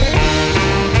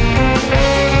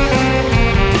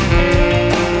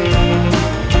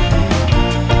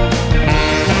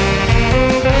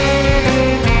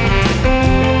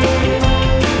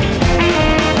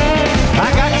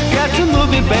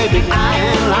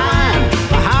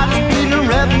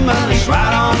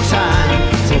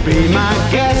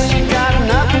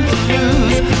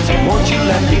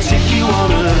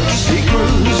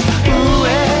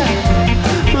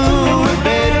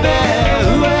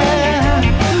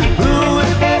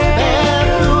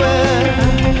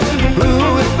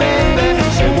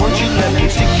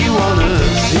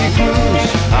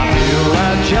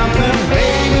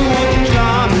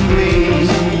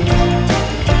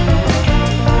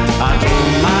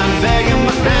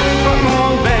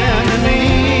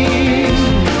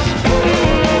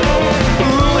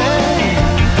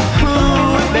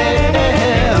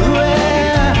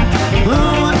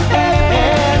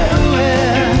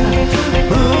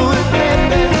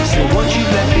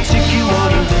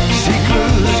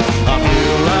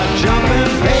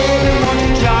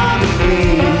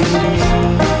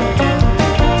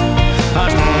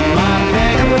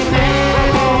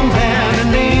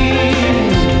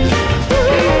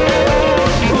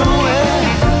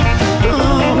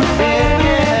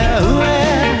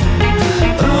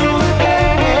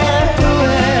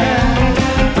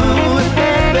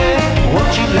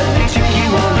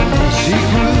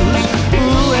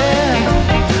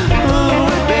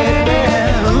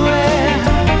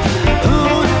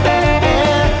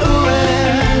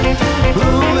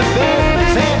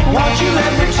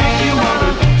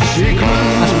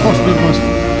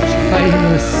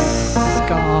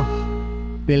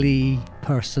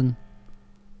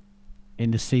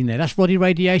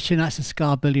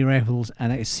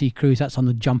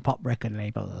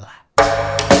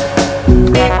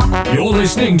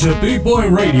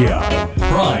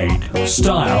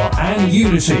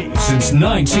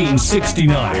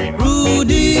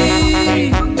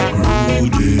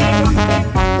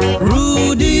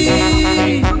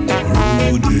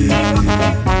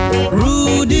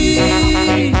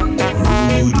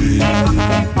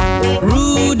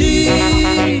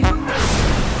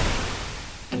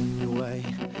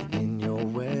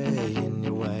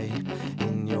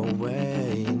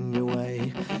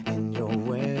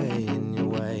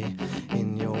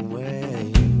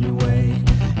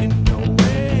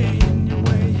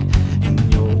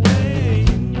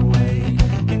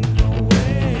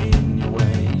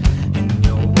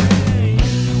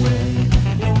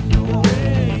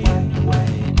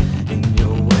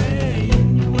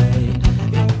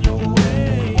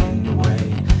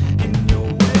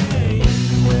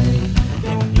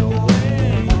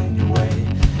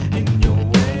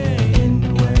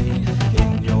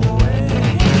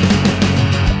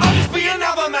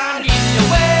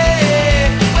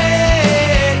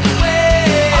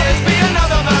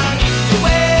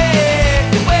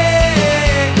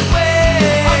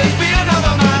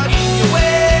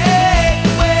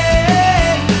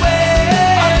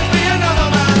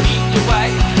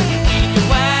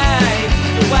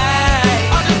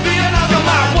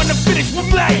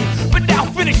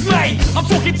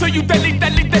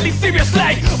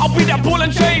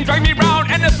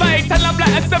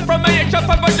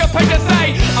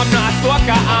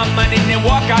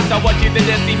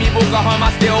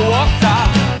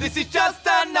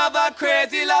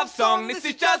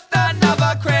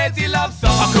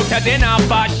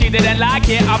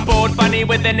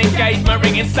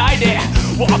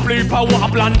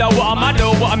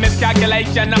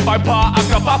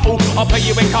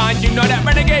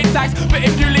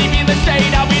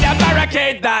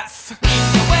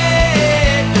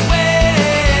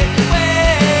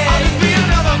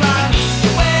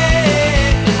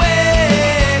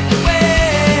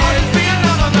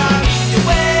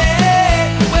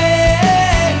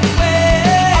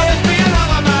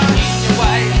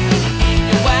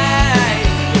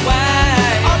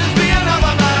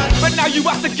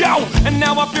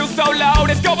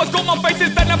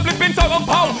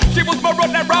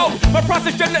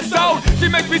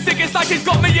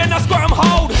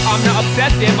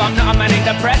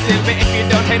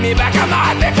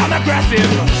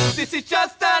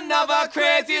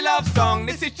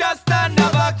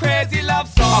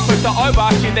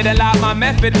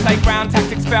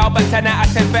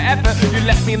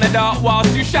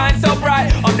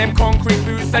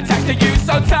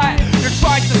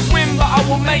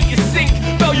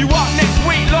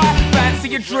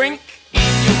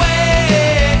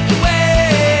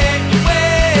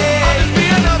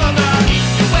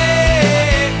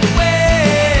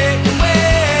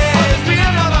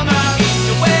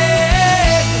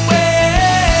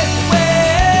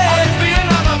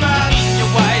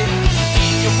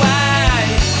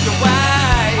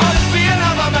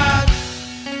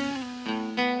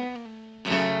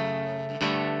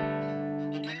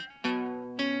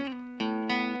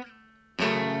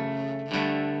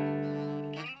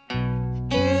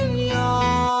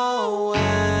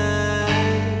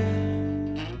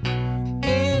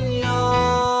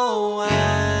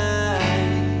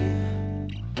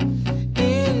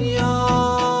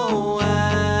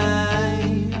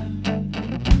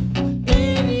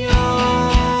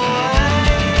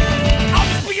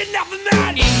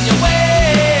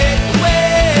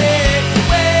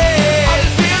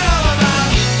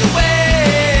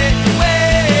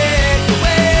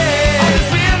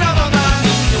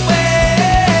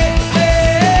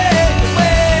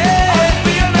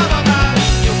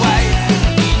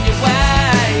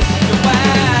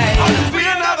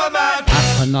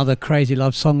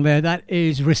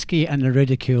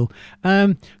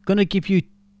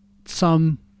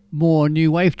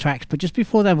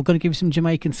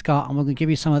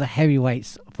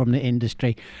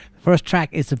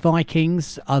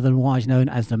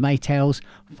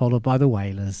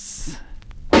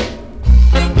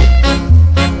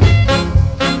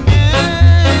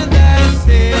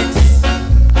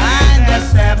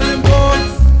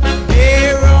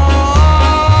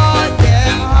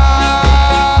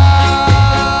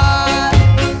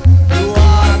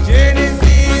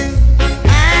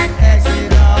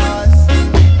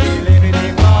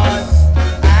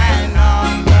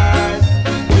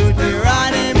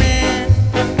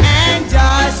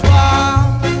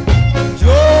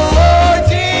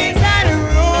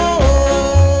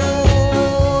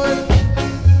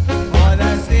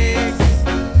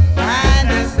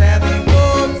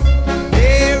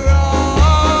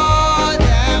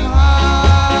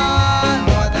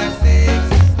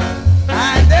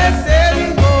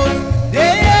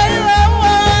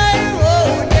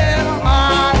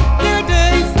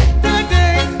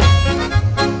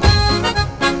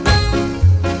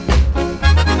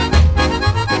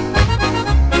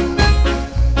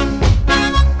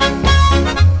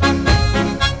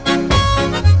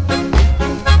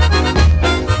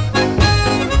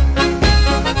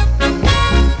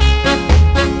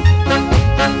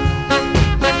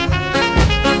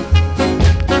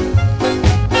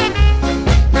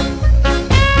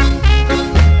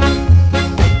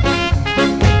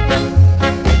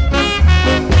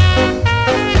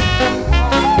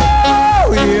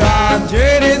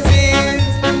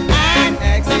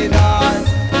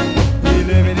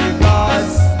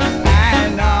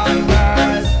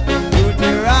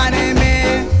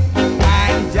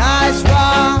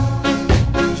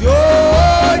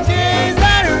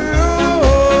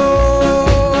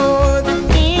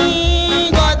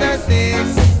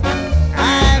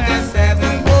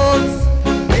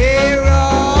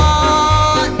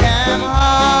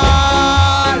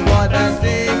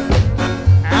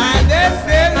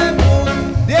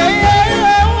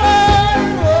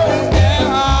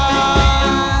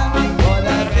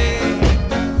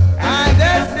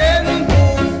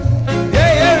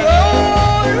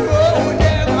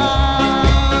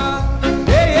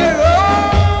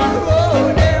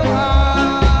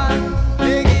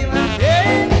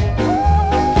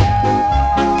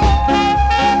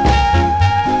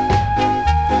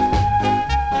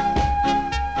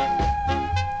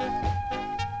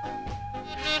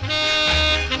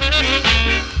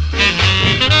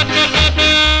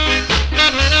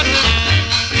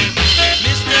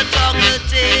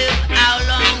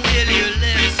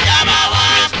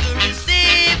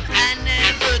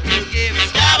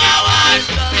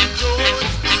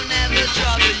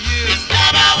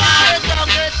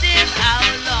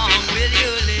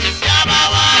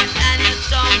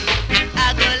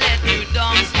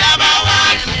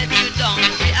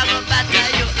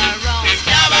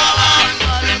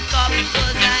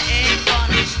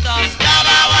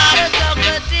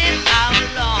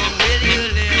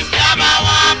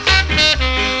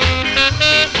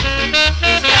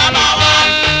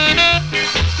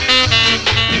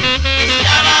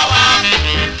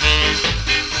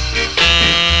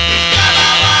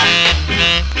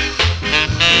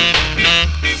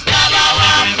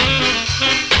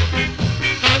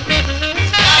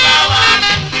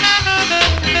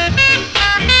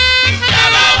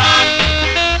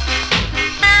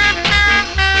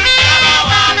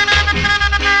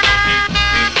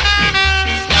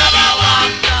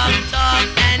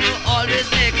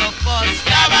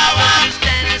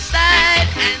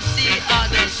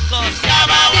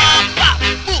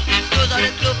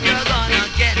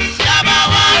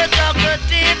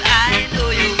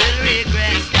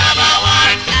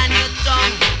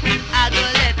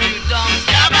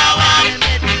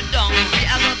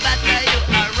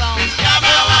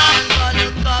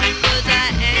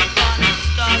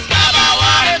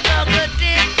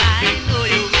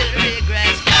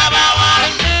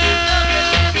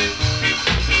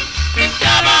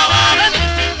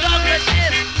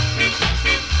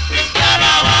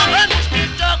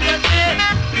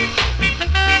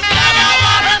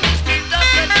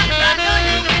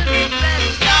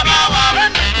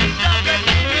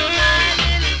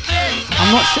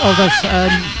 not sure. Oh,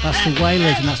 that's the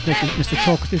Wailers, and that's Mr.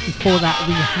 Talkative. Before that,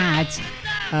 we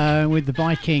had with the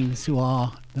Vikings, who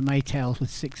are the Maytals with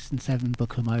 6 and 7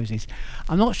 Book of Moses.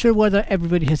 I'm not sure whether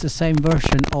everybody has the same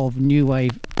version of New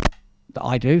Wave that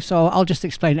I do, so I'll just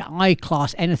explain it. I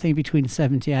class anything between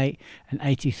 78 and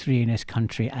 83 in this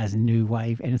country as New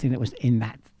Wave, anything that was in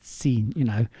that scene, you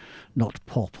know, not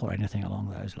pop or anything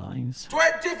along those lines.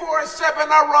 24/7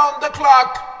 around the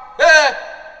clock.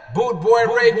 Boot Boy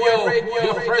Radio,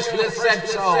 your freshly set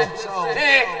sound.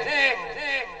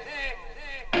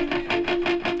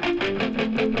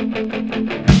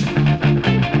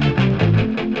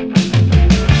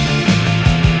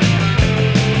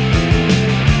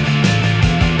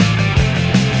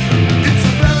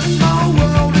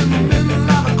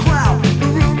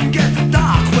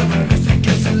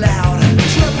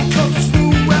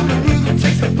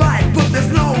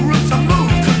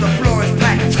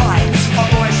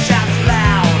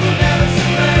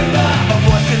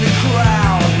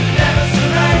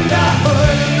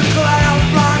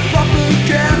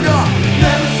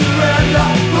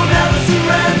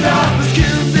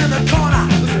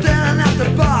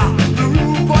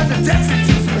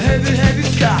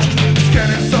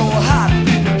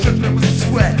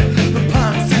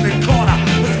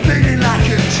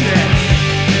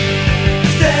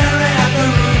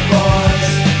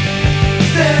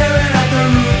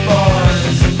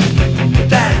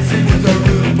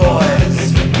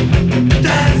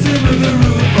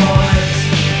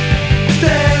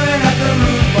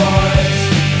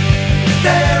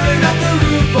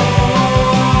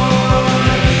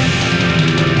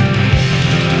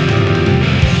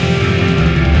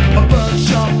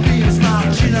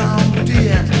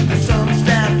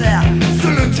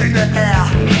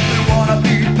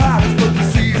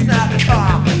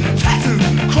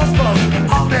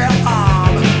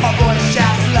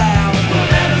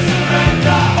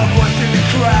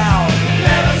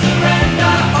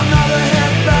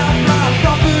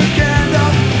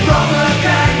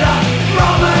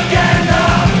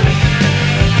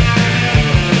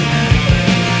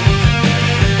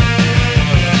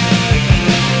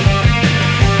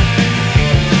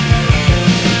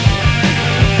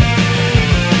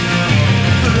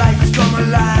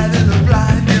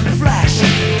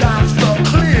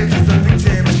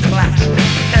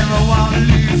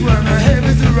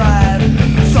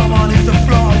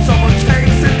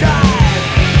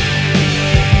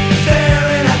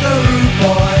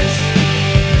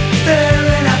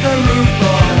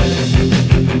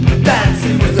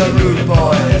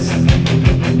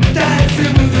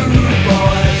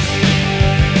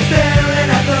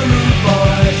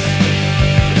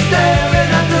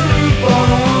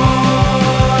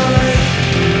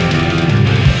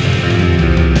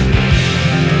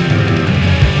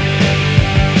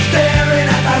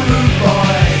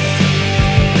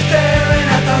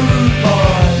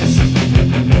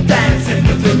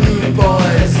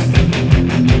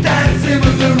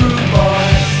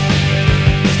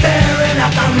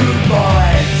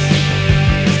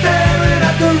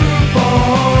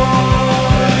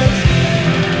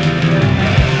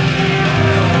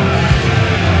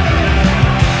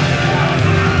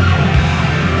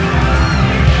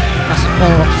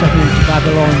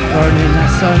 Babylon burning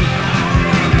that song.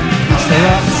 That's the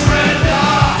Rocks.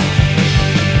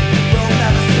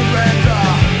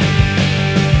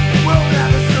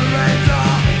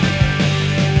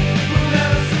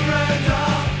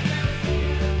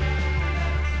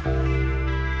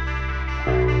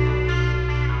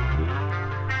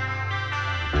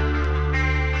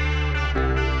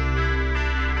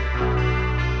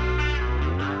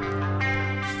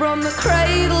 From the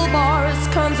cradle bars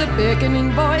comes a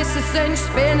beckoning voice, a cinch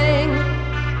spinning.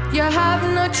 You have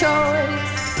no choice.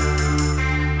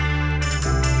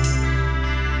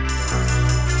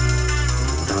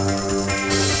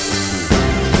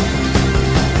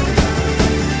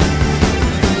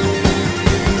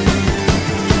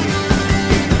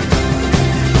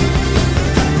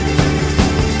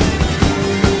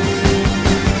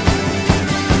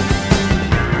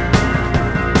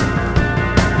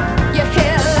 You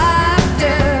hear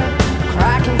laughter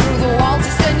cracking through the walls,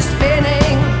 a cinch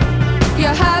spinning. You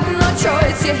have no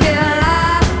choice, you hear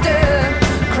laughter.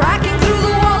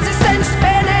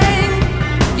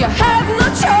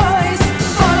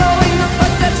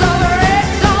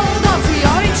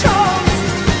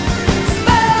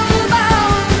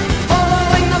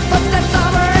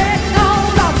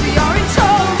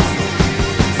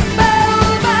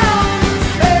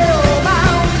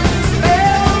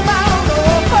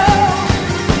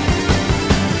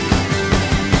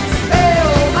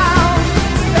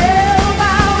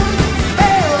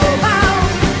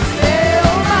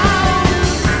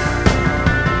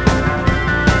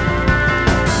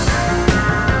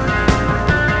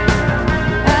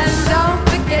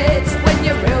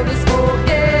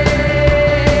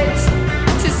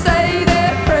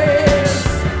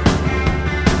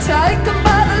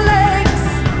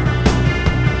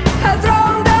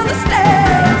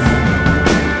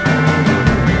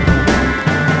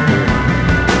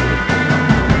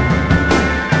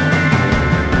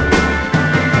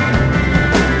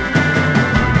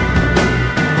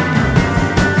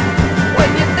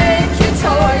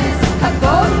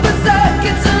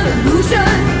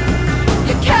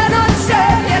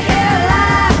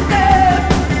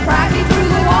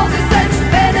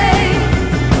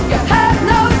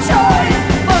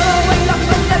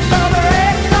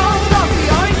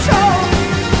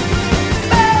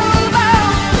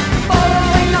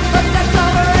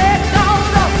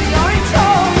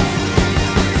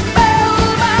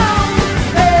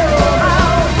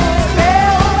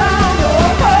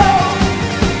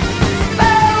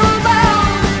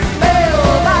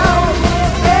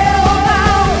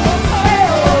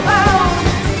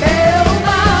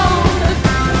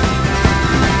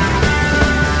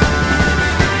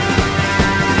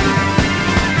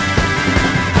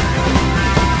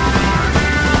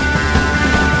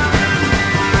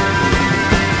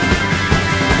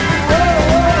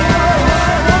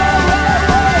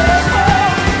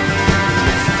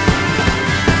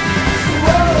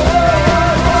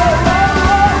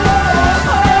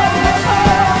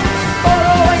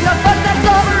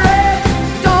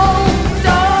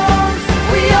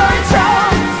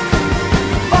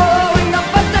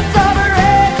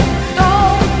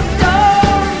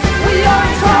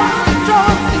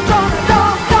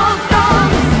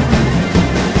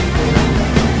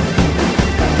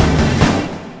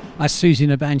 Susie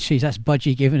and the Banshees. That's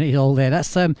Budgie giving it all there.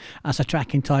 That's a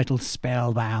track entitled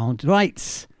Spellbound.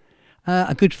 Right.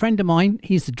 A good friend of mine,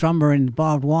 he's the drummer in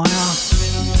Barbed Wire.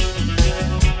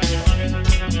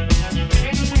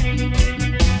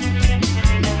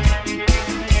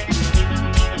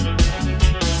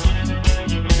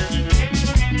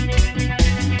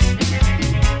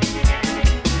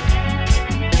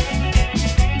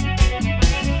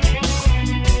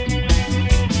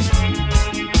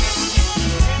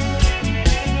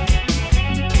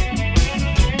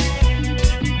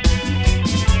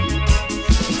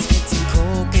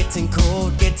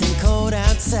 Getting cold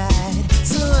outside,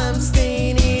 so I'm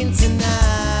staying in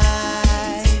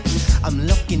tonight. I'm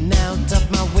looking out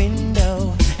of my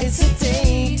window as the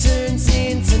day turns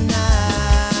into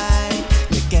night.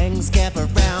 The gangs gather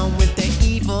round with their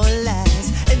evil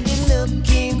eyes, and they're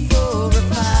looking for a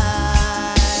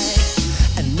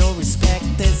fight. And no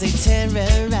respect as they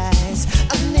terrorize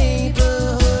our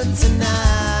neighborhood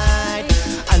tonight.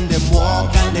 And them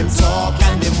walk and them talk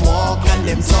and them walk and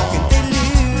them talk and they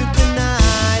loot the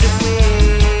night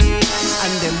away.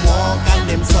 And them walk and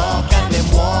them talk and them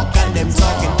walk and them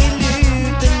talk and they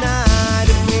loot the night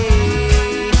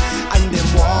away. And them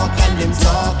walk and them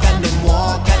talk and them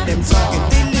walk and them talk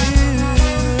and they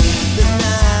loot the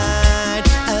night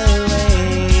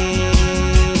away.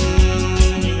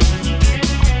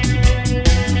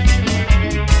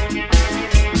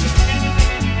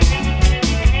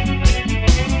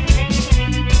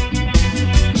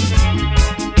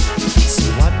 So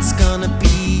what's gonna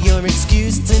be your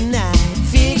excuse tonight?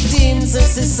 Victims of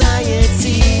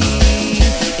society.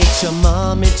 It's your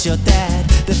mom, it's your dad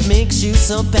that makes you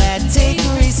so bad. Take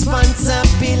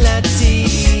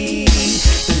responsibility.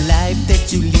 The life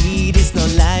that you lead is no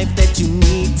life that you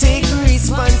need. Take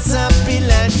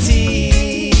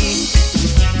responsibility.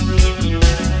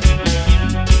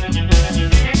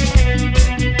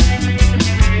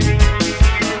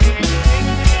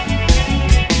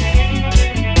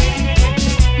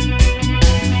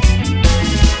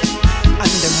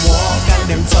 And them walk and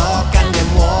them talk and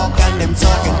them walk and them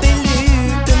talk and they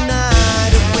loot the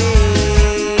night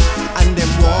away. And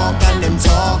them walk and them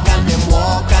talk and them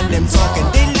walk and them talk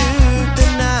and they loot the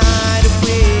night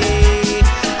away.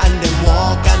 And them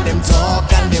walk and them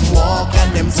talk and them walk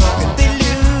and them talk and they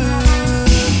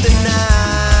loot the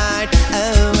night away.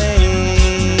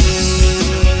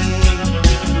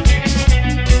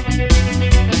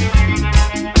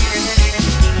 And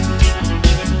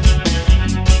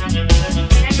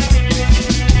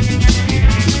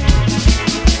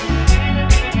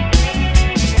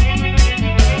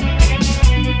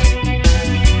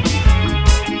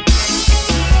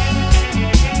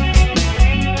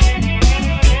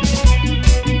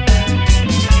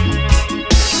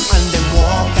them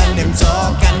walk and them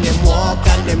talk and them walk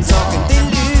and them talk and they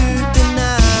loot the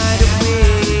night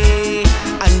away.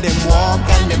 And them walk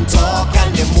and them talk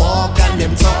and them walk and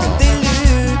them talk and they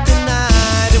loot the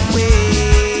night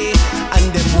away.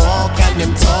 And them walk and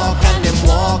them talk and them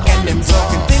walk and them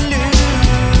talk and they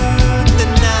loot the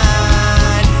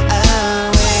night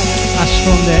away. That's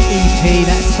from the EP.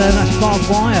 That's Barbed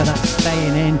Wire. That's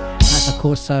staying in. That's of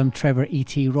course Trevor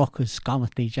E.T. Rockers,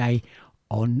 Scarmouth DJ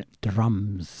on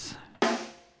drums.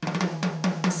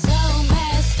 So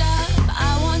messed up,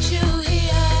 I want you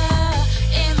here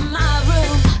in my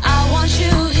room. I want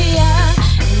you here.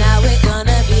 Now we're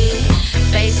gonna be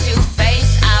face to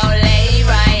face. I'll lay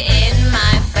right in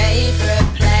my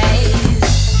favorite place.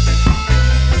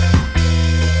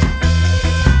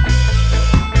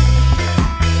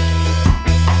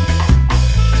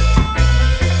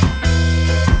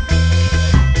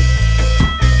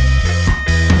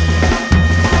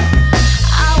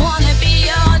 I want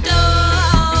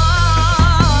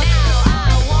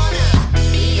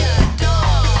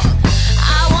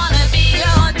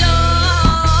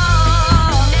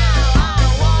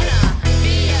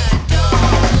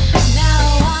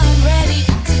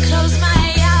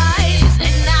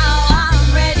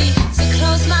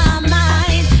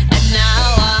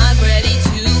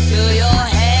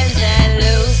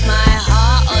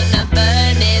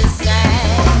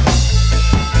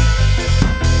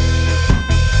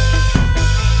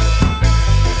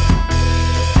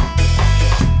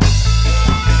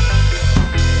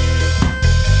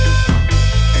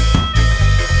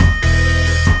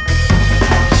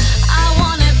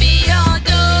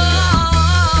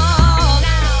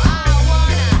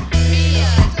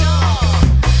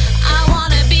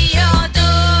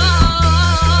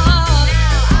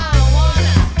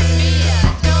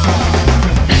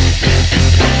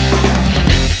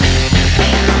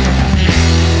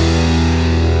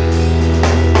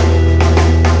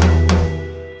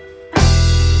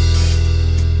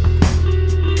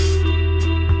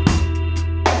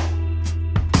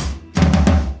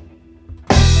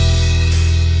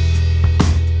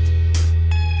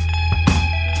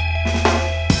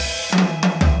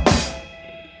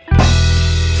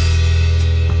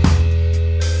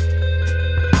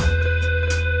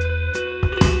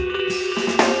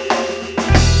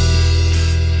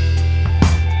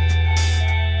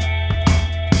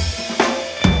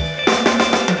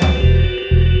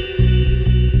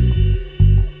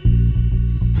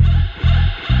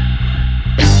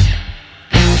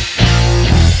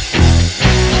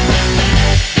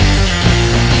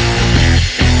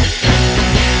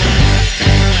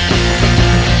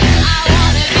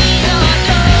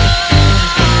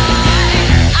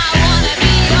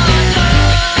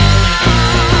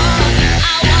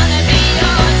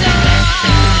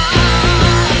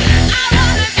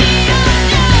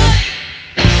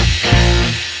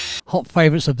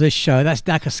favourites of this show. That's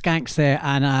Dakka Skanks there,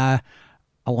 and I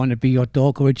Want to Be Your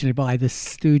Dog, originally by the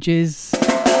Stooges.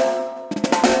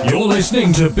 You're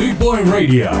listening to Boot Boy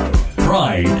Radio.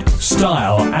 Pride,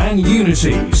 style, and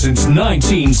unity since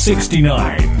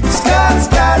 1969.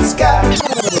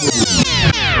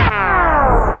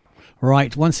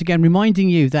 Right, once again, reminding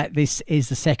you that this is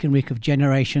the second week of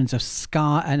Generations of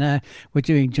Ska, and we're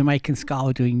doing Jamaican Ska,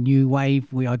 we're doing New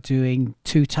Wave, we are doing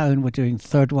Two-Tone, we're doing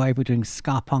Third Wave, we're doing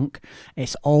Ska Punk.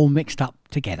 It's all mixed up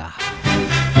together.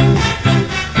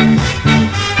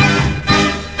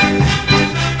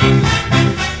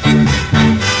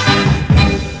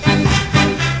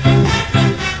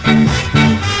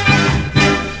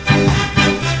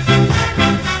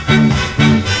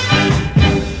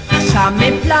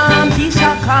 Me plant piece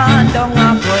of corn down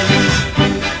a gully,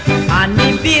 and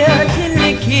me beer till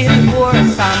me kill poor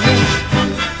Sammy.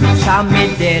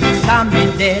 Sammy dead, Sammy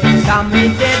dead, Sammy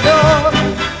dead, oh.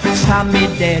 Sammy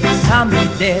dead, Sammy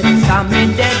dead,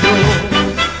 Sammy dead,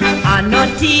 oh. And no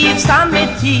thief, Sammy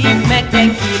thief, make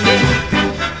them kill him.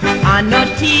 And no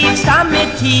thief, Sammy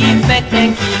thief, make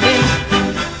them kill him.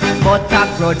 But a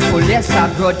grudgeful, yes,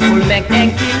 a grudgeful, make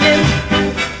them kill him.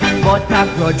 But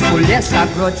a grudgeful, yes, a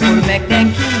grudgeful, make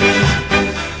them kill him.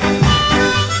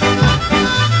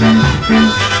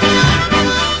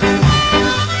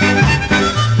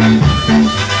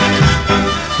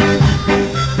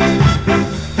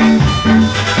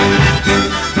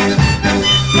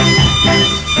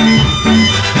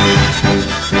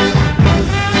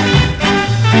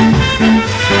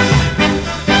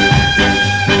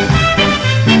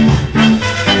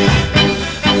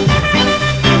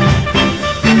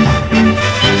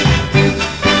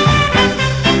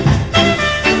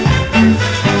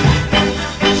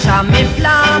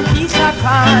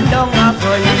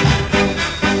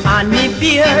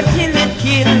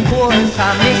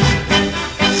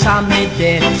 Sammy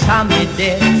dead, Sammy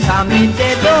dead, Sammy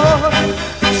dead, oh.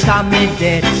 Sammy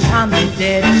dead, Sammy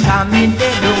dead, Sammy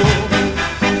dead,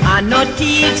 oh. And no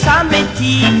thief, Sammy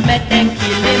thief, make them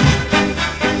kill him.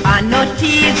 And no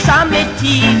thief, Sammy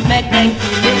thief, make them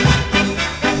kill him.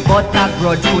 But a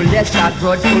grudgeful, yes, a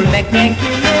grudgeful, make them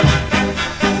kill him.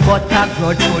 But a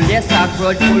grudgeful, yes, a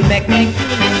grudgeful, make them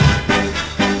kill him.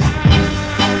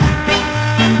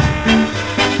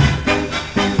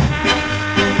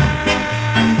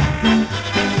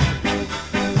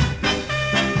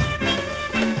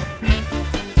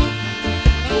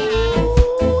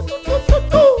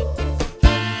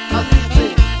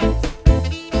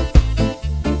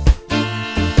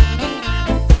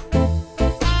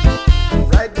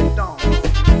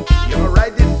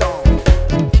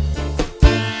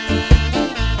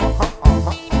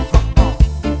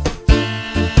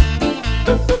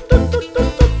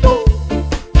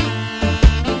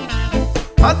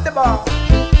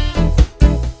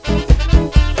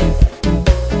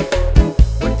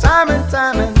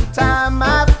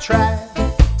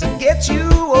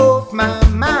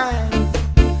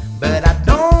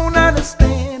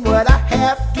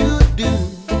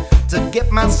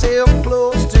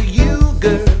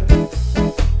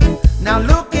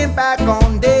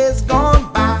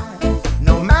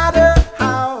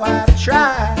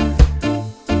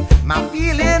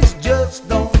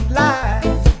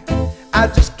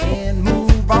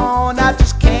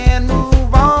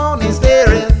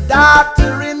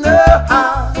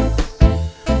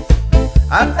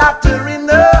 A doctor in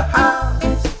the house.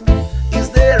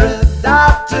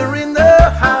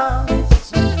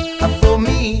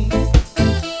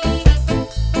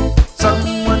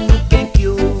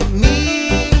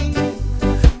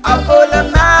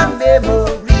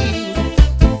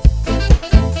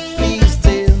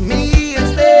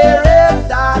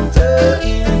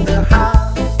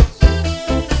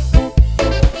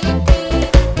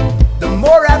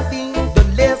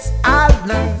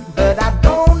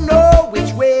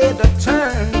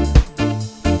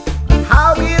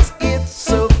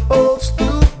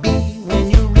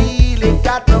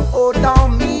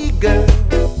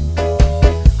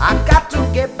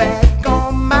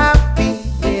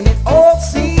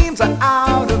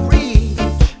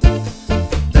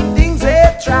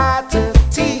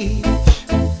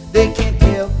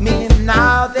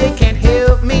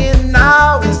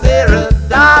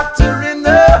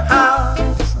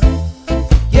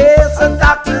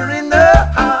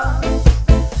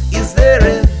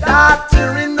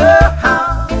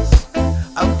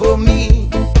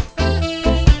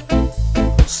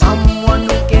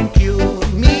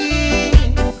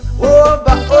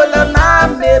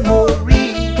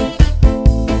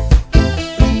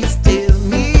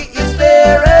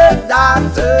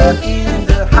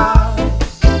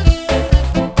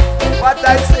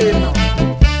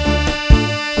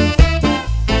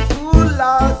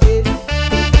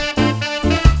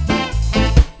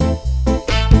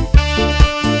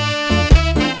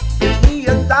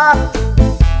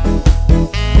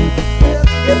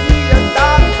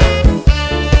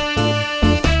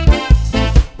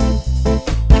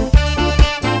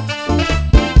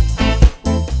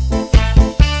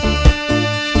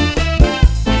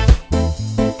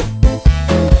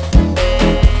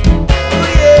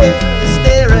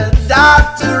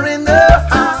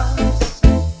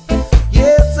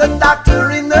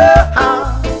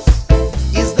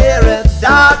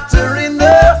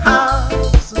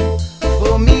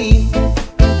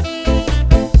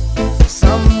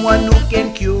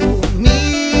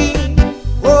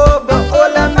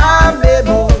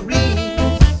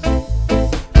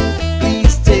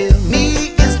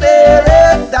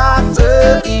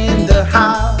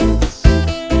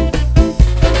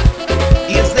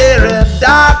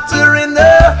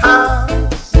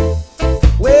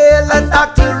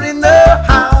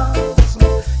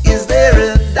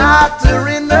 doctor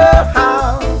in the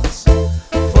house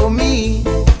for me.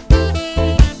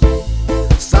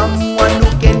 Someone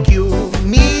who can cure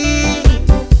me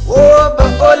over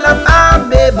all of my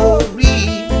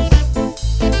memories.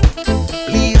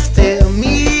 Please tell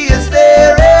me, is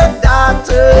there a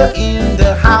doctor in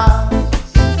the house?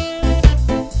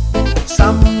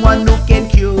 Someone who can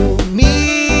cure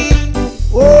me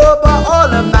over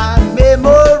all of my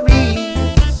memories.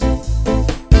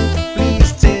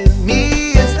 Please tell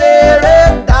me, is there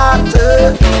a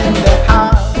doctor in the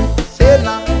house? Head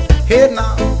now, head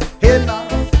now, head now,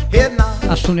 head now.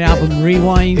 That's from the album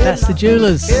Rewind. That's the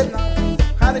Jewelers.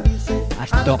 How did you say?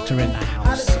 That's the Doctor in the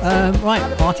house. Right,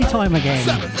 party time again.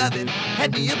 Summer loving,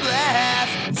 had me a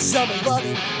blast. Summer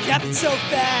loving, happened so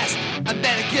fast. I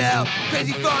met a girl,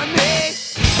 crazy for me.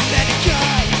 Met a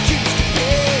guy, choose to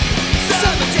be.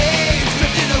 Summer days,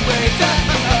 drifting away.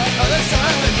 Other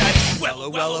summer nights. Wella,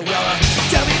 wella, wella.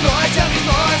 Tell me more, tell me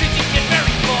more. Did you get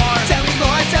very far? Tell me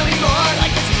more, tell me more.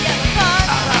 Like this we ever fun.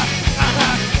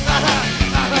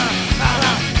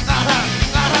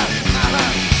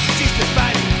 She stood by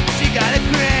me, she got a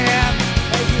gram.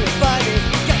 As you were fighting,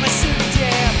 got my super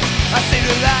jam. I saved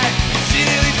her life, she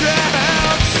nearly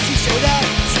drowned. She showed up,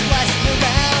 splashing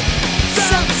around.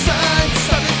 Summer sun,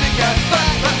 something big got fun.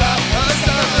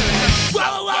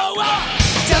 Whoa, whoa, whoa.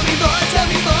 Tell me more, tell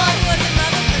me more.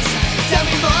 Tell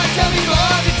me more, tell me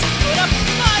more. Did you put up a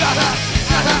fight?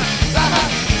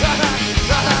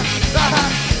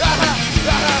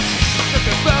 Took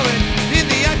a bowling in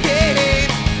the arcade.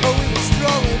 Oh, we were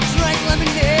strolling, drank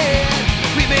lemonade.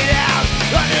 We made out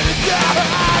under the dark.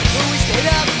 Oh, we stayed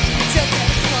up until 10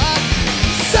 o'clock.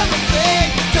 Summer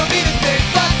thing, don't mean a thing,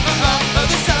 but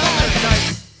the summer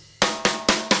night.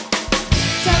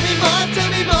 Tell me more,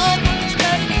 tell me more.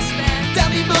 Tell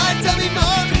me more, tell me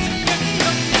more.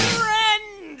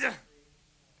 Friend.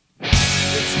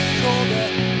 It's colder,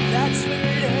 that's where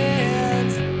it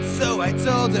ends. So I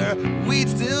told her we'd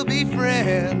still be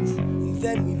friends.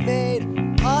 Then we made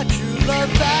our true love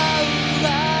vow.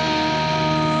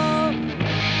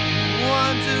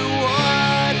 Wonder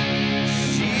what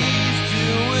she's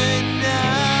doing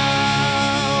now.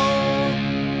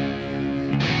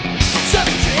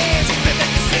 Summer dreams, rip at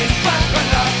the same fun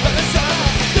of the summer.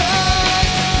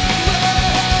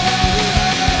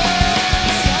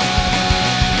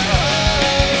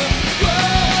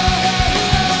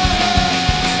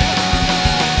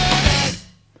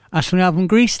 As from the album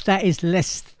Grease, that is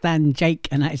Less Than Jake,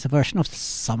 and that is a version of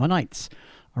Summer Nights.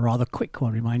 A rather quick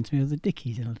one, reminds me of the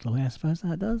Dickies in a little way, I suppose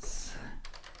that does.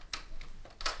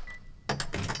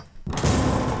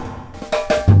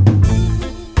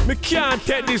 Me can't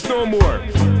take this no more.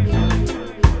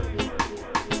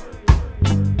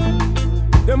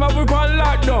 Them have we gone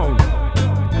lockdown.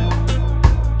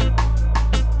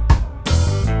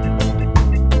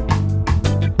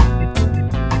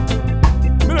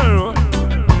 Me don't know.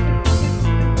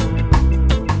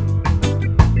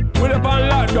 We're up on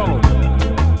lockdown.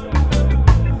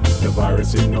 The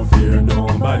virus ain't no fear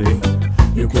nobody.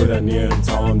 You could have named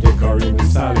Tom, Dick, or even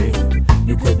Sally.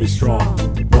 You could be strong,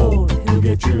 bold, you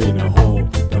get you in a hole.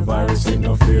 The virus ain't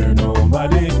no fear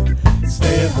nobody.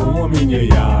 Stay at home in your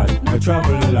yard, no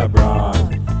travel abroad.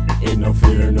 Ain't no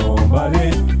fear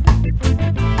nobody.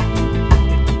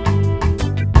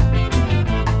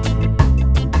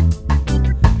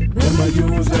 Them a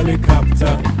use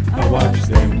helicopter, I watch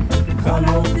them. Call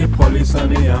out the police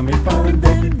and the army pound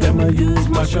them. Them a use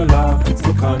martial law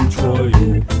to control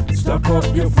you. Stock up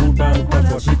your food bank,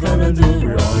 that's what we gonna do.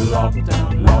 We're on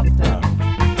lockdown, lockdown.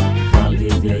 Can't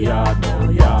leave your yard now,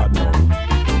 yard now.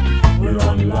 We're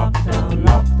on lockdown,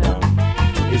 lockdown.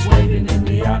 It's waving in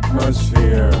the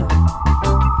atmosphere.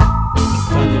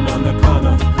 Standing on the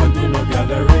corner, can't do no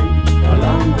gathering. A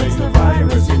long ways the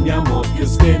virus in your mouth, your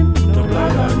skin, the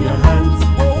blood on your hands.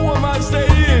 Oh, what am I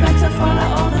saying? Better follow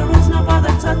all the rules, no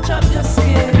bother touch up your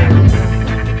skin.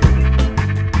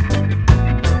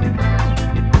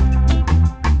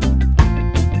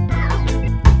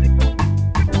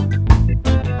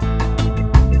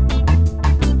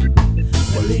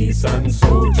 Police and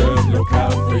soldiers look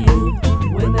out for you.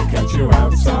 When they catch you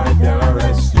outside, they'll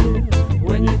arrest you.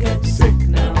 When you get sick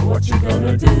now, what you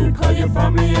gonna do? Call your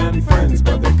family and friends,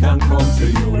 but they can't come to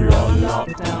you. We're all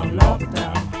lockdown,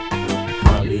 lockdown.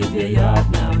 Can't leave your yard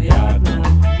now, yard now.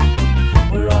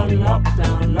 We're on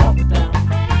lockdown, lockdown.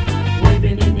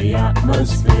 Waving in the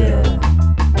atmosphere.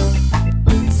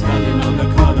 Standing on the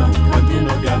corner, can't do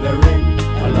no gathering.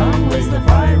 A long ways the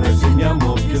virus in your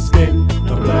mouth, your skin,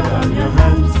 no blood on your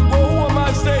hands. Oh, what am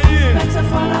I saying? Better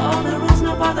follow all the rules,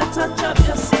 no bother touch up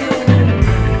your skin.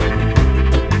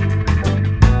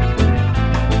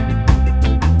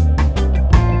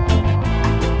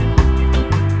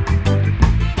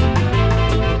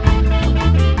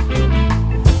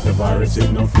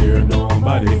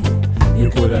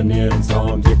 neon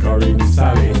storm, Dick or even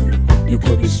Sally. You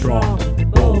could be strong,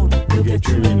 bold, you get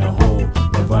you in a hole.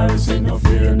 The virus ain't no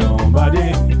fear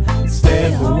nobody.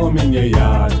 Stay home in your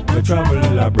yard, no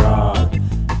travel abroad.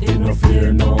 Ain't no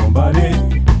fear nobody.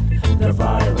 The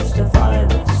virus,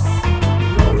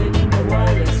 rolling in the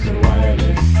wireless,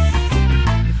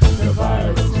 the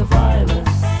virus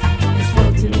is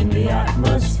floating in the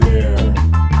atmosphere.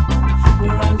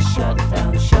 We're on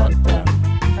shutdown.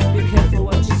 Be careful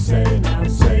what you say now.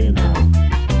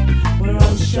 We're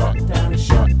on shutdown.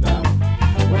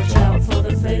 Watch out for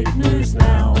the fake news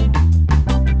now.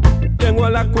 Them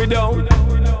will lock we down.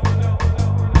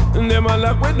 Them will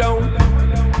lock we down.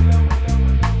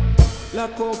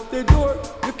 Lock up the door.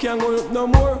 You can't go up no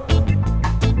more.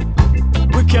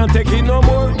 We can't take it no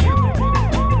more.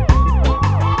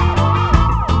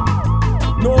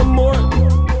 No more.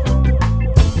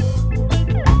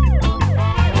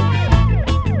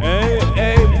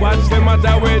 Hey, what's the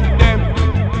matter with them?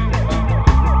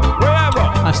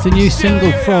 That's the new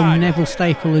single from Neville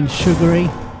Staple and Sugary.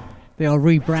 They are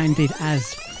rebranded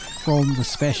as From the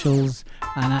Specials,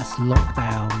 and that's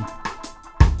Lockdown.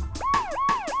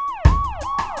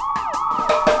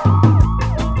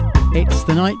 It's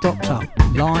the Night Doctor,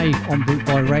 live on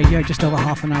Bootboy Radio, just over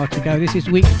half an hour to go. This is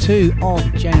week 2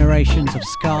 of Generations of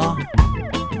Ska.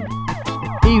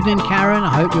 Evening, Karen. I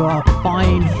hope you are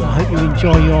fine. I hope you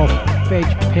enjoy your veg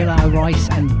pilau rice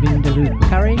and vindaloo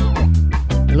curry.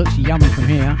 It looks yummy from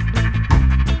here.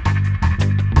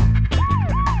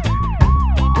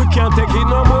 We can't take it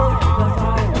no more.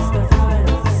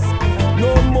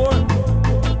 No more.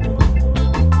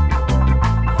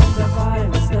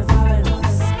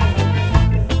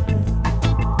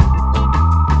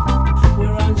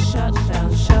 We're on shutdown.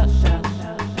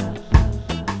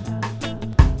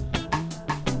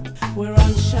 We're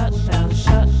on shutdown.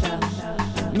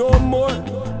 No more.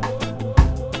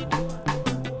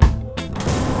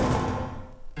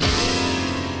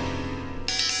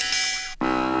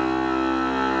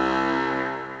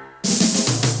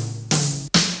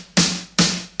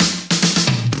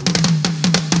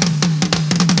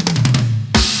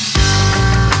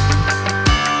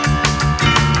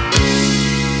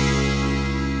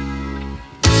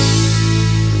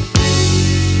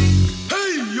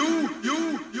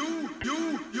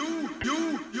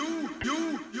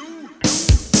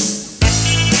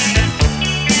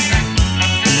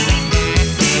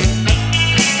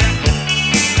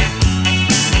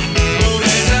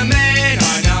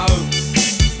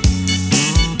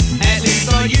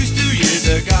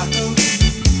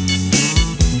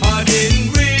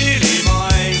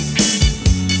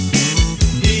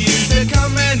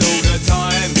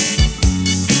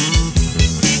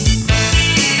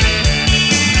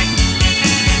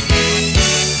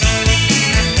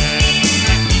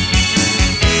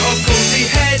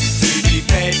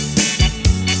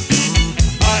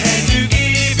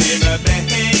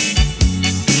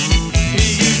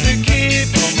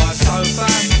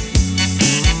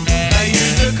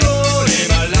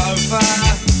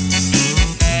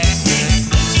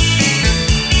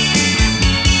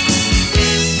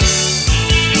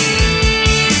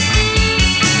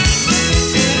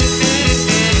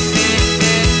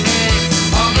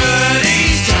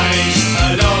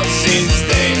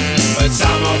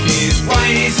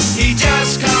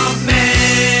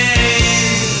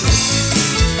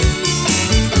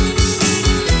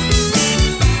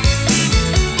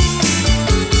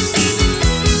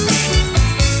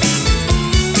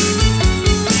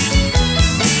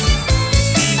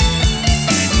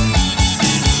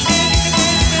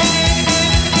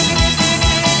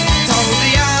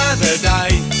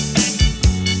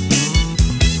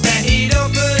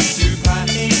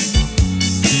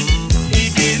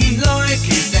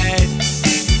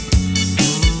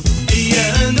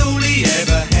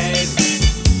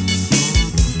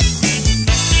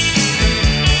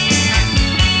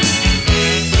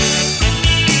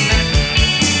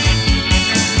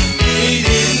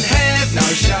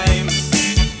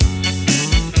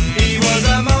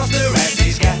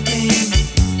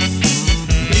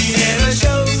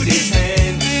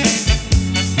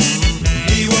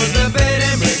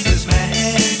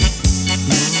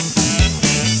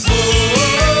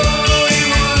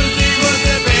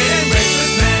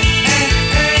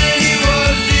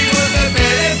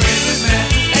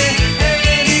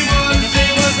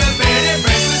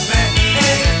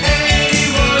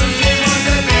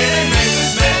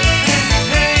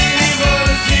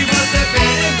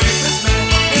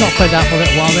 played that for a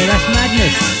little while there. That's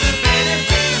madness.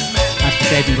 That's the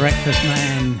Bed and Breakfast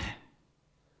Man.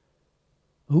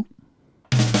 Ooh.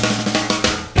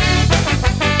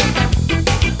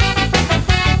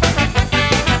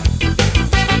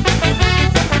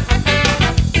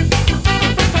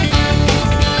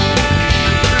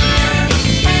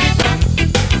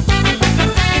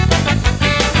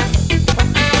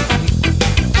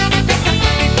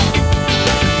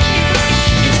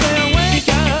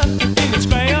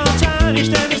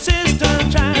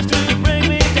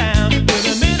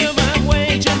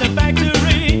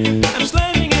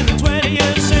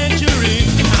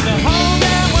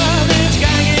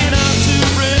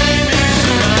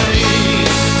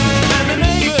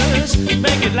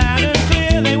 Make it loud and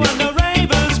clear, they want the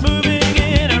ravers moving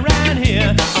in around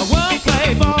here. I won't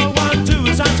play ball 1, 2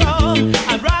 as I'm told.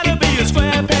 I'd rather be a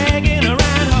square peg in a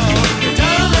round hole.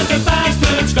 Don't let the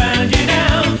bastards grind you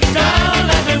down. Don't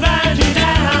let them grind you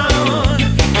down.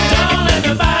 Don't let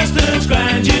the bastards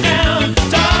grind you down.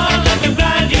 Don't let them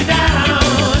grind you down.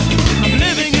 I'm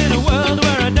living in a world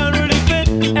where I don't really fit.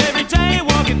 Every day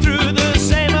walking through the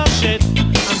same old shit.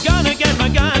 I'm gonna get my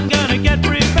gun, gonna get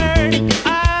prepared.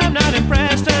 I'm not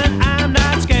impressed and I'm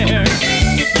not scared.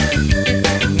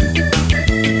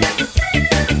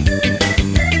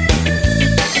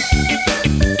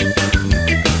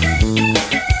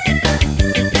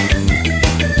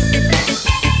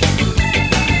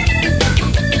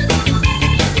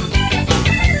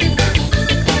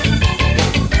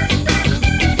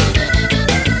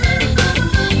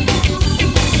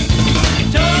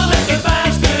 Don't let the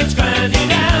bastards grind you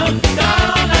down.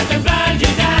 Don't let them grind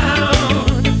you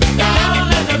down. Don't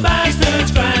let the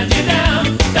bastards grind you down.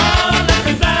 Don't let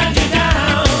them grind you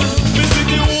down. Me see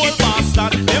the old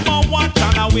bastard, them a watch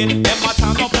and a wait. Them a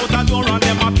talk about a door and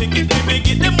them a pick it fi make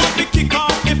it. Them want to kick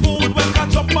off the food when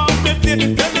catch up on the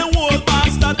plate. Tell the old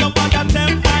bastard no bother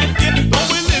tempt my fate. Now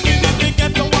we living in the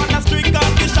ghetto on a strict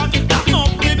condition. That no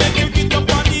free make you get up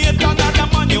on the head another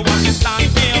man. You want to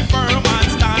stand there firm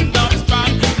and stand up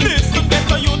strong. Listen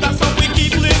better you, that's how we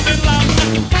keep living long.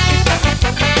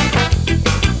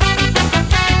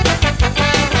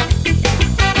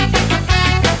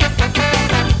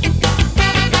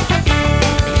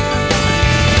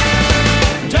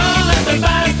 Don't let the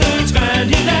bastards grind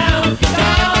you down.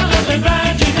 Don't let them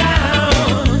grind you down.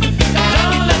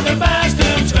 Don't let the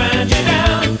bastards grind you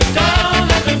down. Don't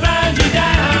let them grind you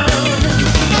down.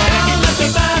 Don't let the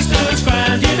bastards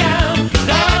grind you down.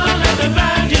 Don't let them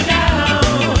grind you down.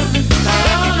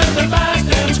 Don't let the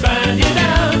bastards grind you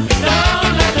down.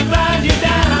 Don't let them grind you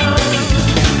down.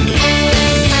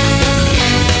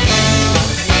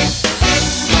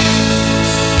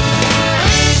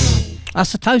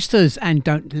 That's the Toasters, and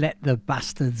don't let the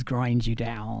bastards grind you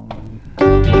down.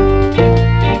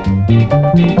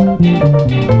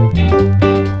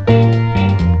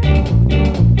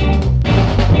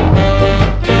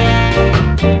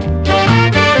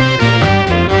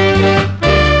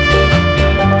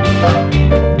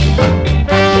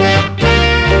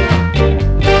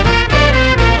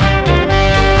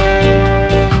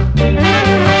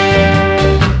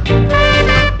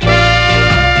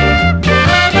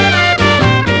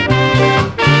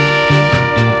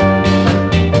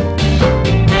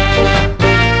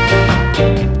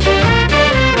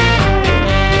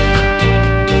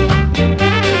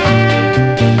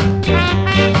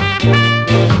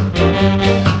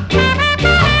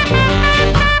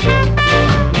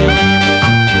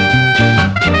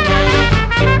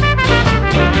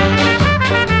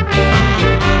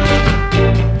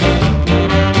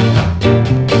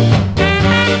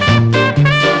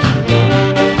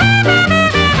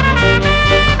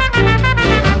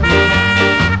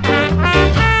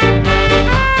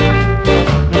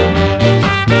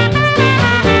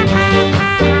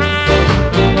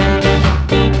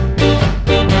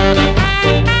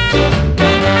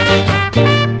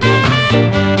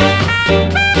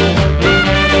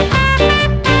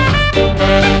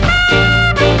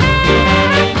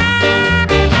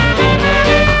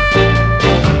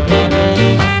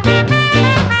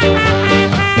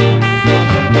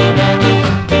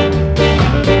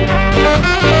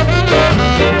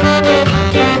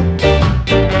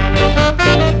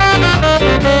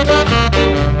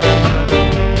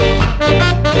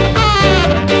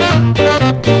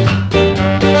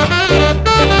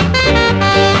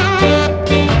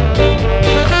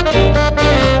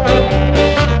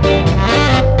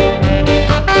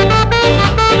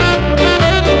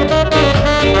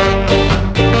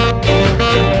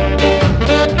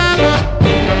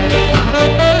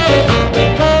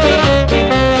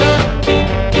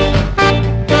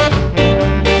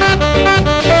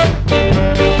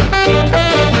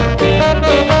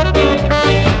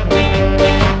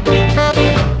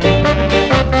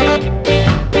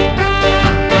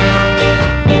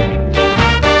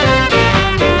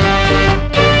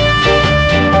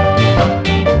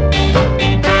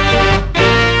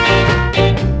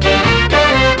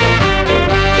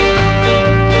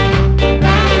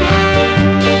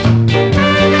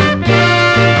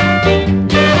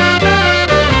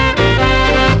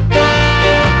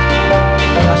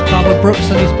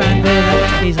 Brooks and his band there.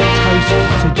 That is a toast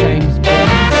to James Bond.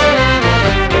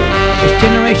 It's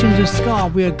Generations of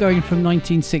Ska. We are going from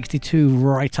 1962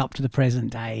 right up to the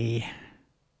present day.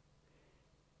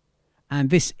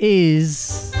 And this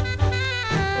is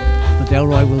the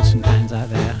Delroy Wilson fans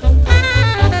out there.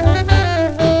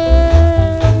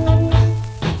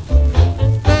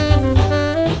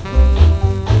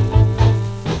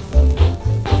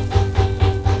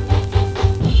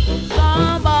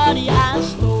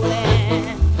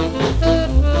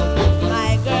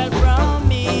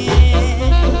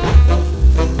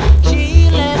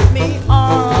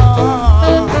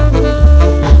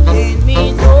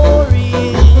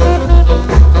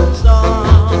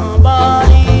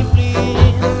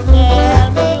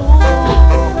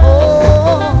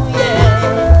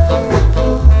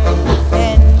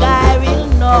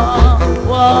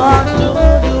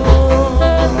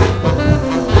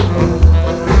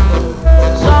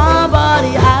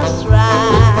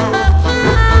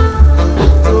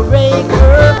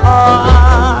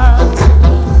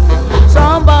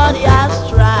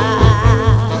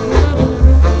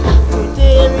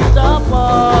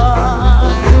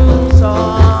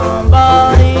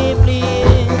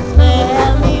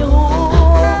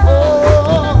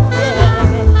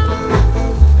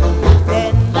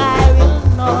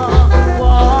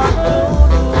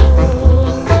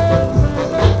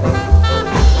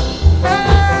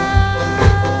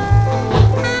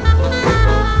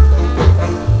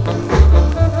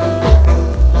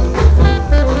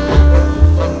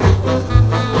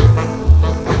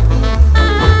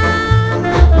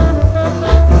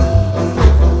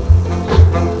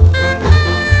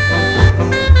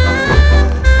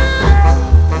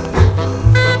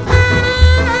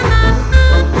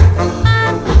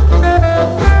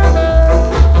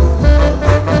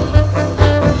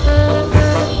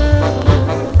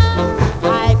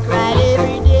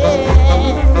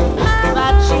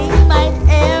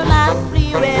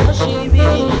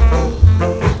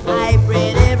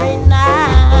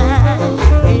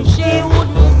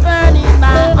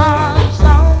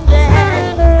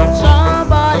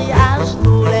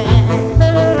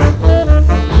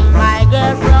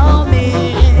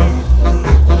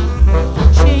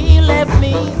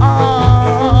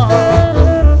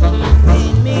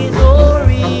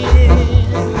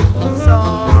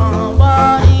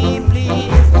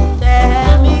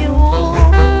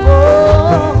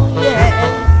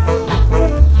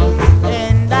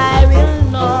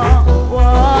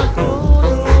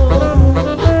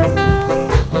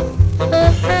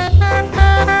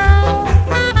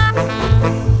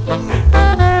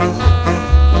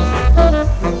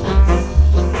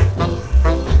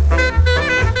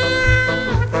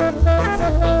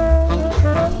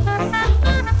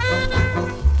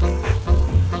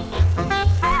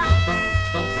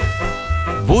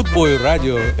 Boy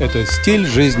Radio – это стиль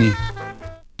жизни.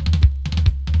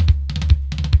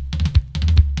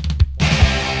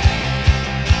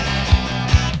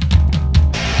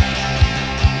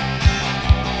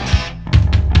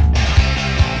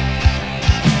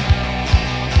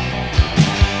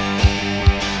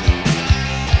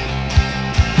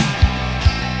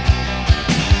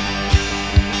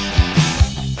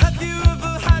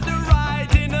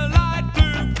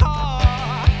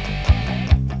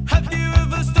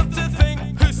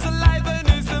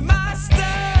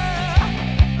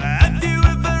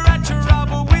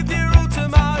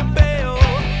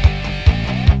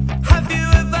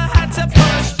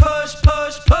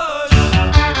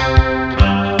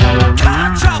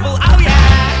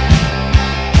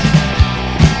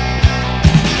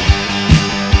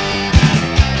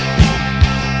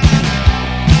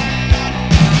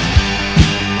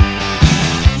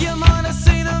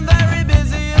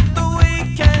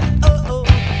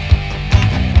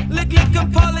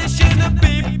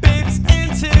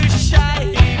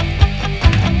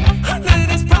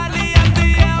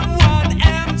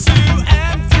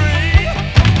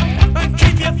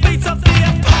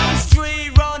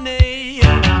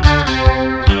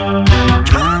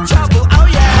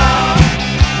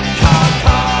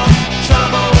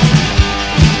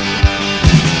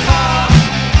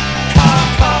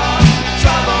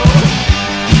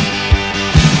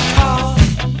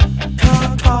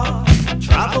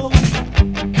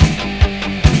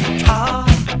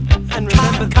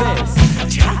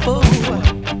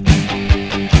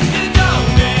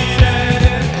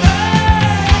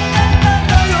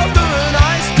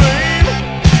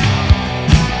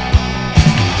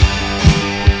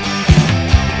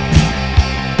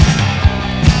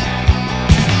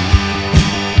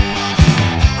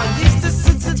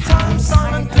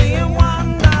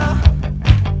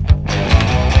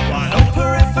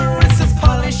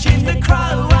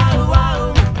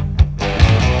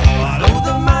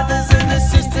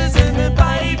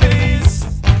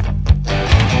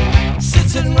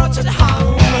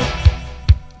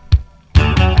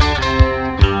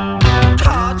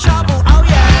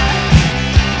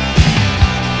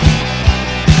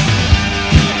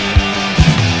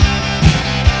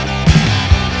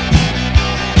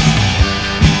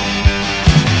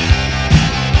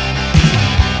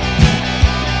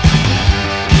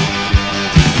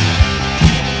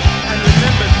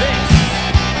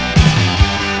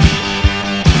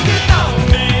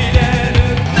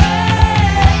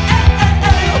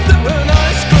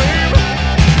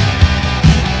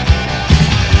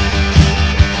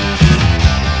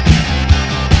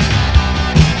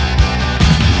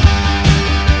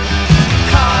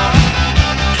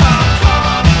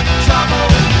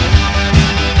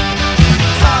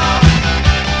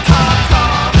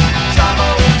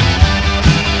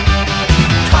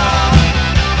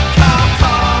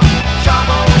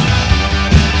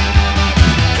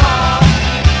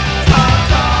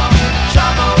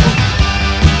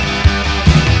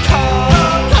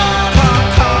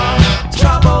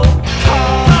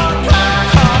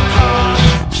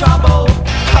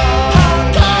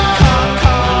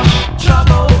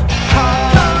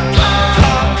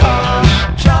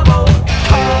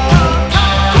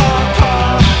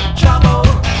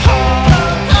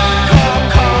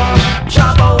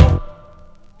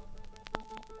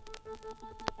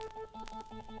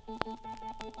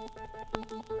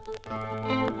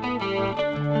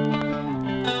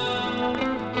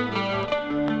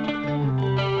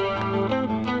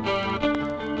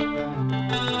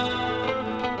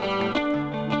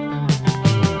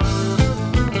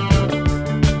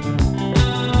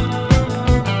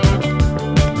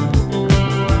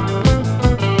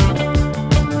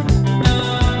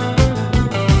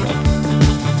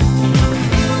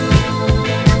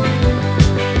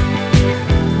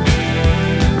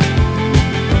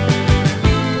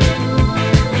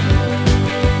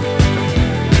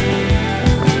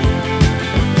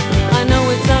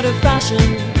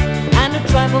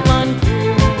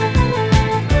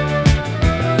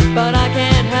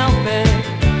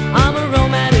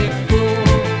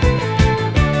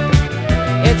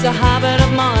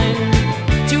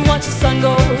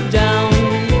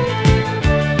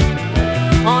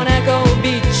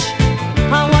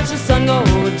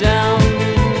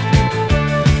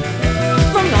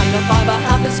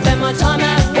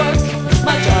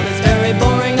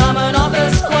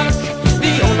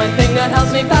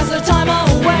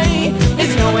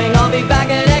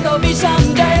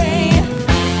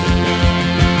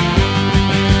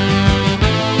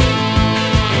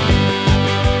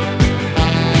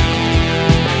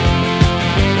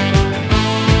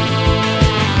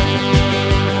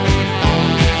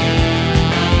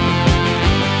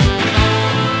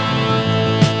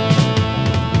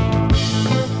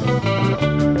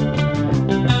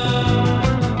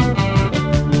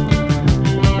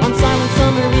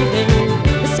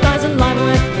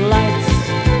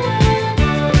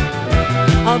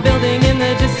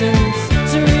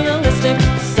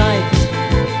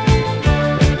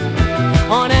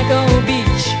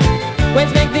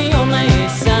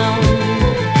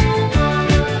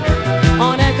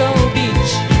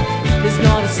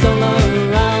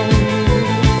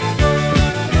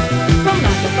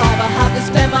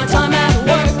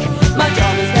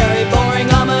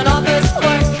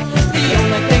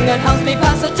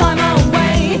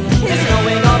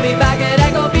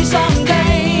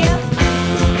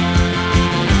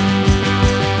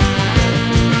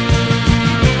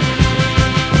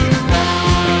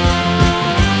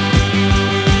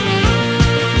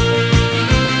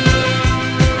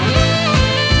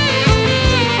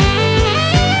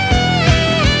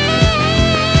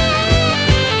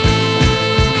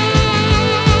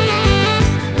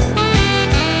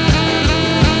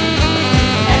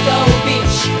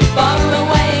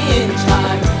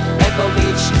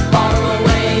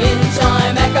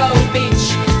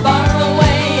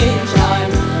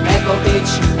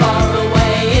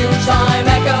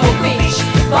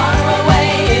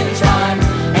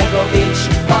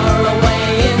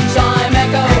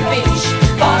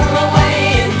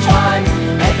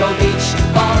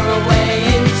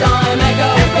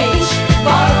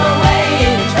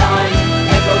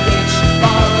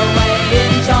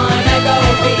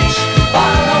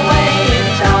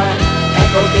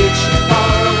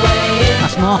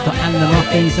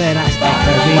 things there. That's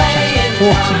That's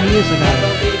 40 years ago.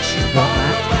 Got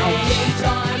that.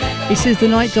 Ouch. This is the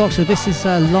Night Doctor. This is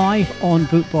live on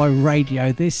Bootboy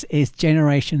Radio. This is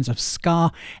Generations of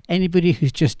Ska. Anybody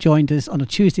who's just joined us on a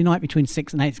Tuesday night between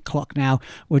 6 and 8 o'clock now,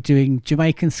 we're doing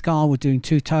Jamaican Ska, we're doing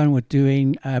two-tone, we're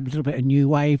doing a little bit of new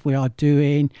wave, we are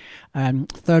doing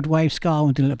third wave Ska,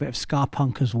 we're doing a little bit of Ska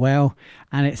punk as well.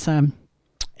 And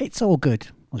it's all good.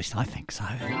 At least I think so.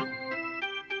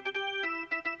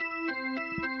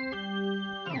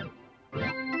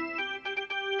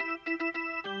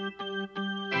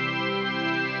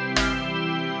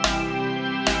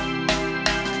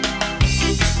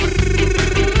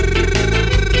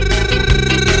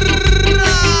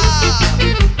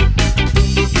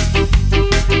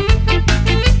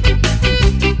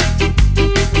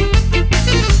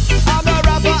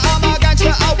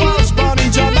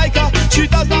 She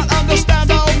does not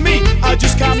understand all me. I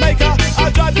just can't make her.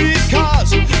 I drive big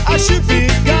cars, I shoot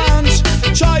big guns,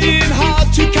 trying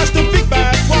hard to catch the big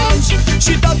bad ones.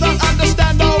 She does not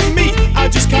understand all me. I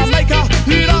just can't make her.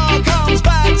 It all comes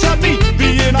back to me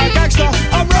being a gangster.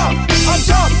 I'm rough, I'm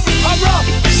tough, I'm rough,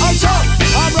 I'm tough,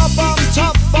 I'm rough, I'm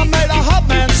tough. I made a hot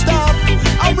man stop.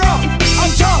 I'm rough, I'm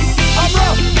tough, I'm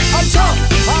rough, I'm tough,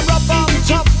 I'm rough, I'm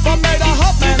tough. I made a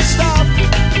hot man stop.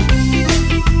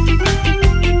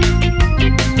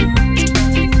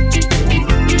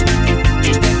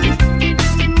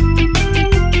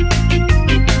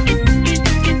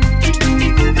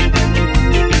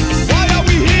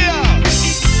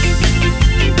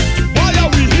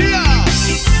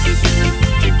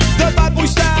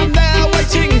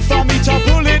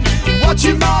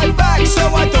 Watching my back so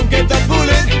I don't get the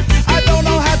bullet. I don't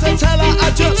know how to tell her, I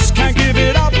just can't give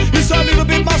it up. It's a little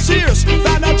bit more serious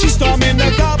than a storm in the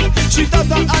cup. She does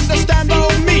not understand oh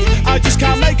me. I just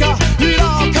can't make her. It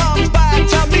all comes back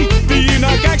to me being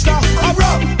a gangster. I'm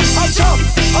rough, I'm tough,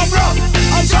 I'm rough,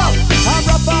 I'm tough, I'm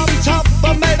rough, I'm tough.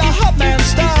 I made a hot man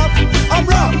stop. I'm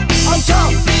rough, I'm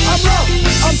tough, I'm rough,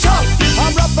 I'm tough,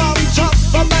 I'm rough, I'm tough.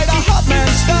 I made a hot man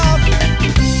stop.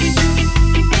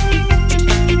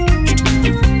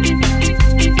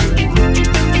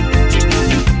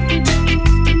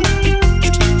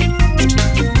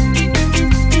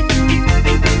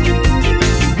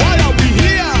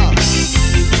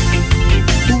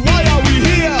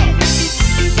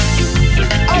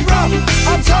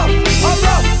 I'm tough, I'm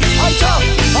rough, I'm tough,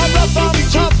 I'm rough, I'm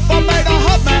tough. I made a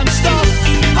hot man stop.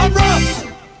 I'm rough.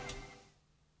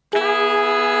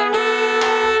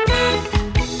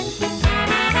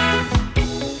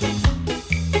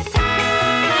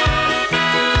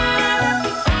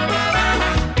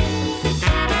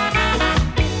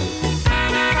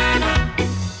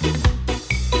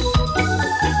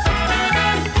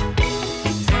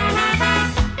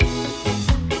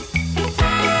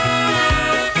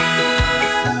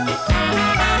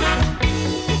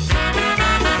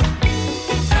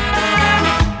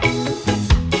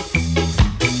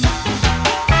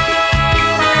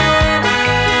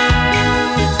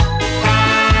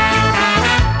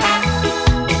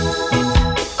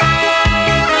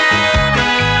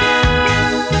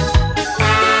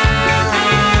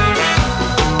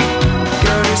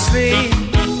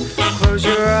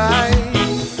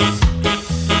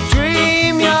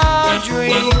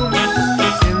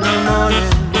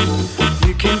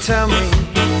 Tell me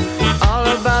all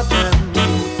about them.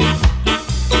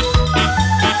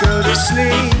 Go to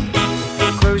sleep,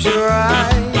 close your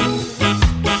eyes,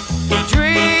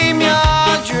 dream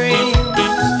your dreams.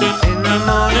 In the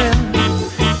morning,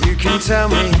 you can tell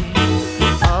me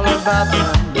all about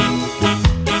them.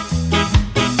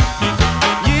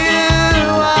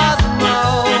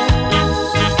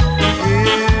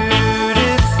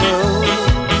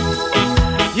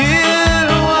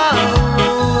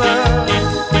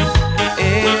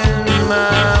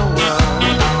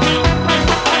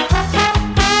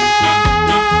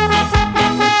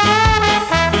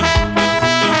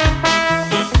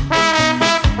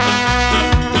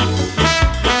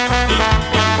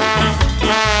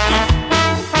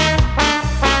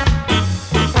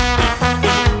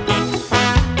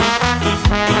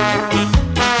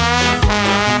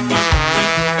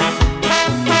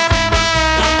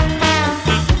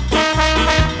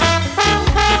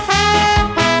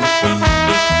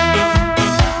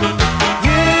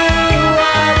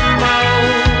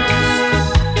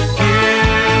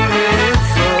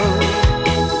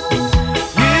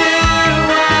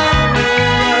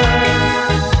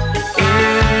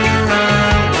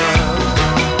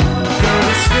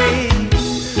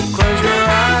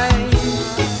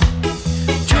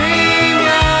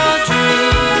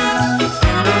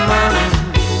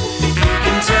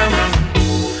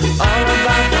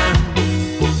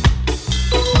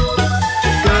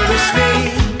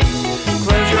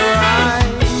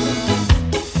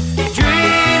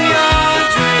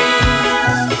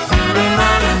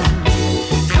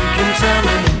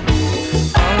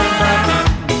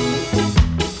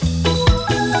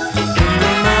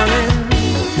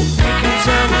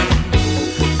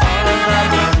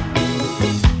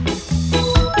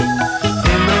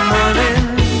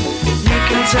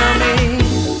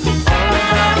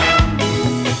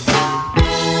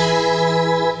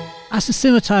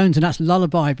 Simmertones, and that's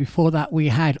Lullaby. Before that, we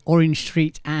had Orange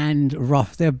Street and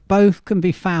Rough. They both can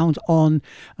be found on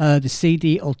the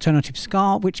CD Alternative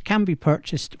Ska, which can be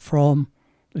purchased from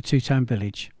the Two Tone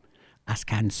Village, as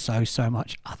can so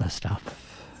much other stuff.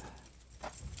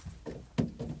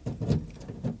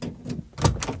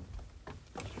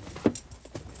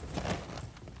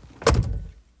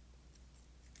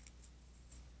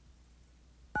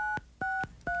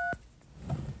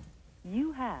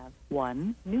 You have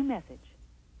one new message.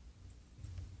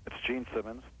 It's Gene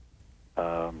Simmons.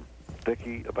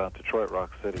 Dickie about Detroit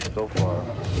Rock City. So far,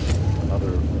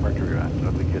 another Mercury act.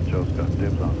 I think Kid Joe's got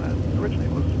dibs on that. Originally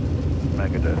it was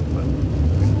Megadeth, but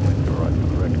we didn't think they were right for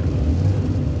the record.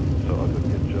 So I think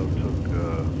Kid Joe took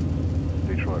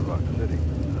Detroit Rock City.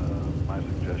 My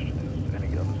suggestion is any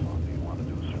other song that you want to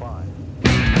do is fine.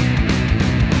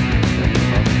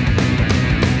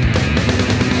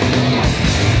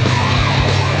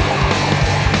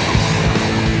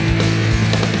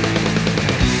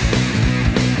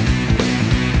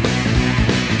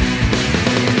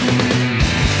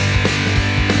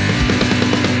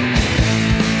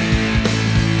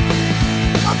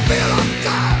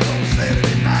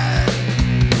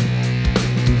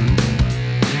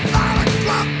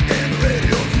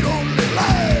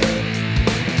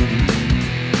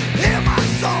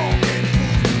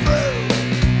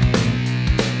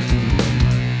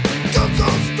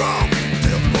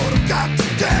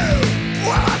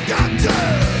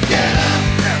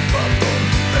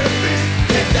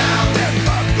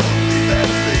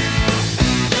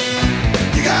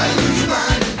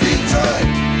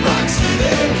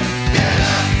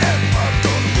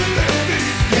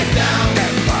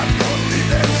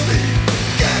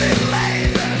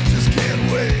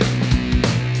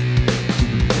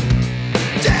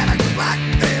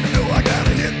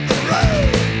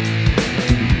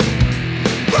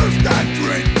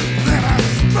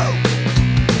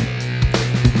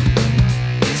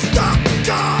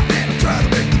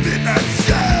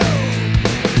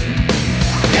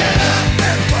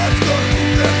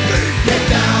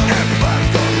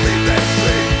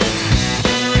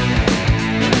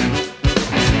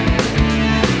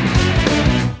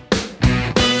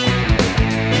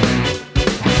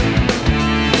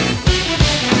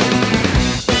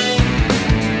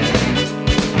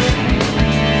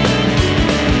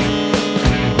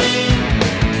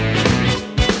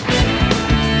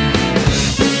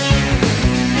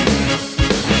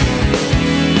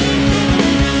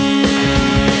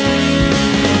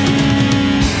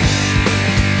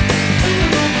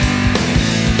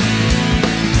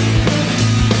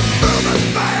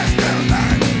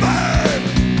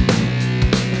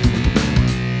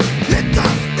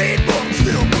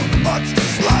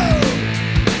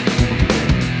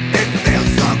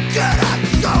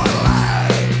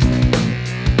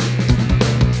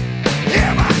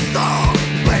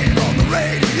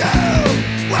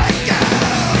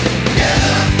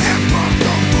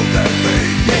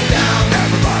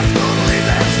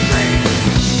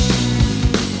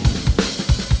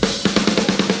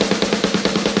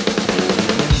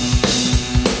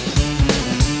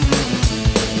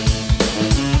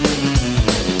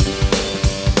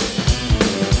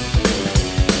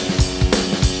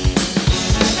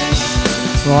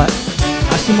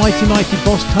 Mighty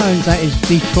Boss Tones, that is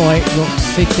Detroit Rock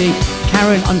City.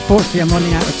 Karen, unfortunately I'm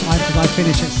running out of time because I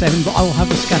finish at 7, but I will have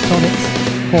the Scatonics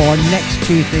for next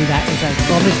Tuesday, that is as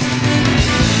promised.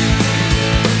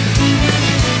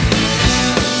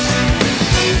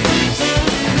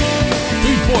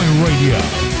 Boot Boy Radio,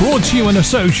 brought to you in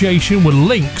association with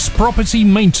Links Property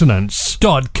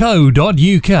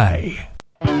Maintenance.co.uk.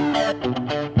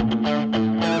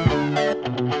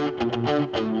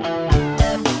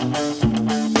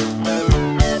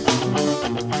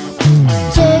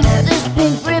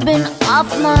 Off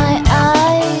my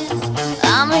eyes,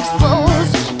 I'm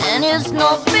exposed, and it's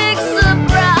no big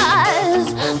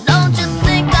surprise. Don't you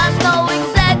think I know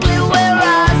exactly where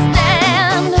I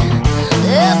stand?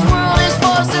 This world is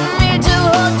forcing me to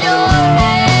hold your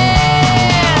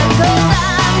hand. 'Cause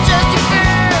I'm just a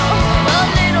girl, a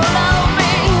little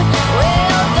lonely.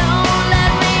 Well, don't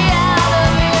let me out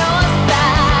of your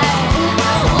sight.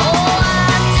 Oh,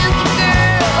 I'm just a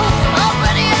girl, a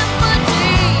pretty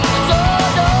effigy. So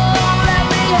don't let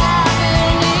me have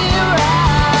any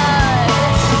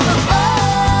rights.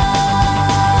 Oh,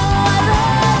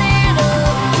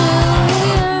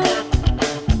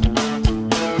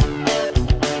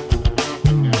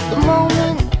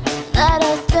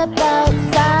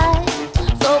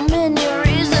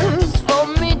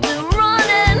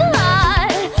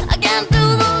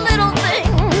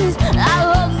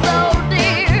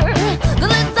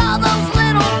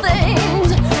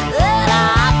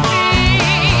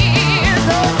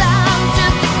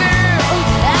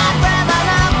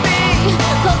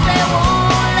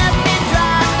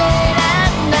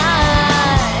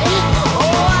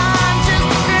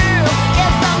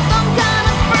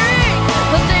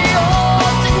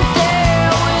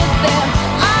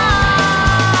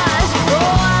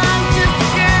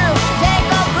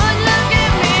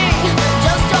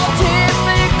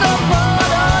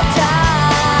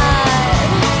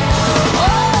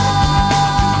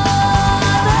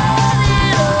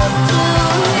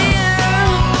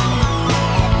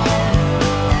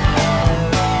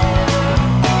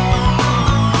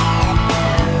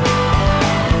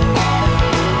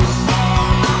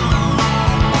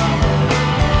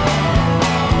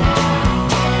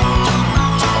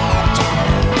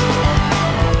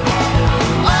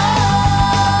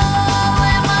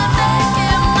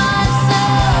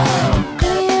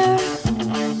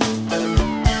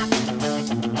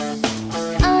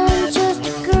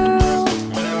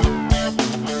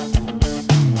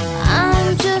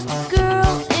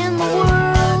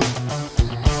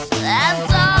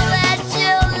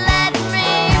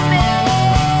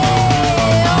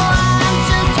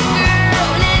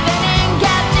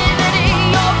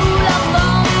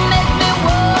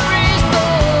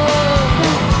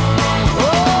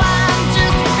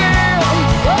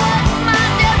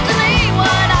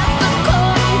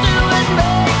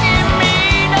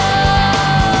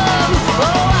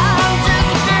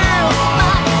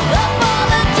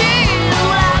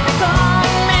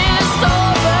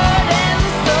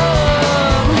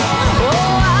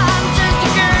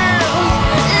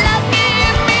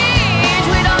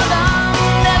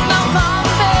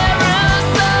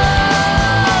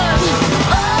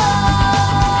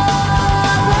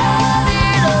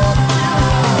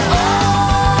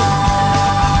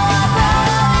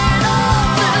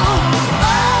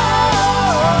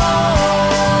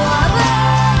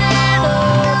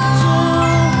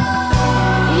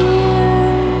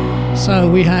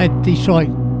 we had Detroit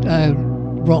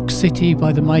Rock City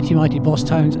by the Mighty Mighty Boss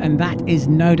Tones, and that is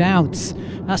No Doubts.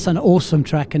 That's an awesome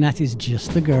track, and that is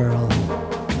Just the Girl.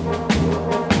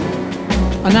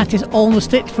 And that is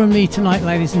almost it from me tonight,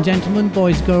 ladies and gentlemen,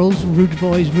 boys, girls, rude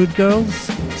boys, rude girls,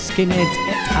 skinheads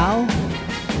et al.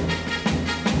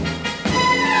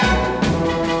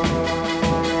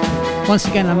 Once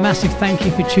again, a massive thank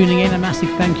you for tuning in, a massive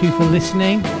thank you for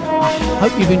listening. I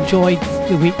hope you've enjoyed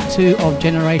the week 2 of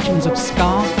Generations of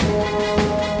Ska.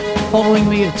 Following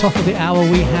me at the top of the hour,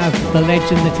 we have the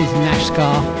legend that is Nash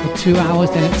Ska for 2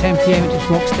 hours. Then at 10 p.m. it is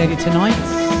Rocksteady Tonight.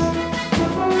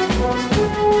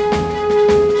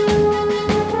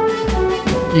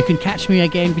 You can catch me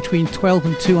again between 12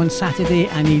 and 2 on Saturday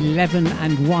and 11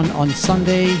 and 1 on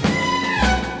Sunday.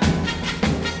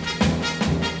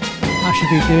 I should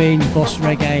be doing Boss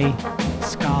Reggae,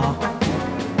 Ska,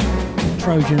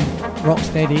 Trojan,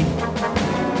 Rocksteady,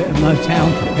 bit of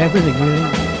Motown, bit of everything really.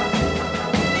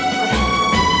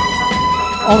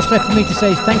 All that's left for me to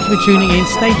say is thank you for tuning in.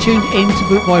 Stay tuned in to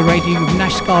Bootboy Radio with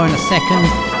Nash Ska in a second.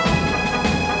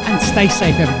 And stay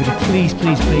safe, everybody. Please,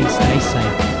 please, please stay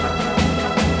safe.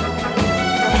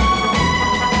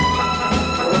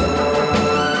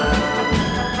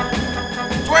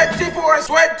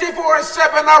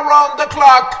 Seven around the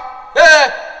clock.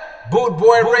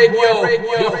 Bootboy Radio,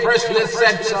 your freshly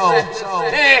said so.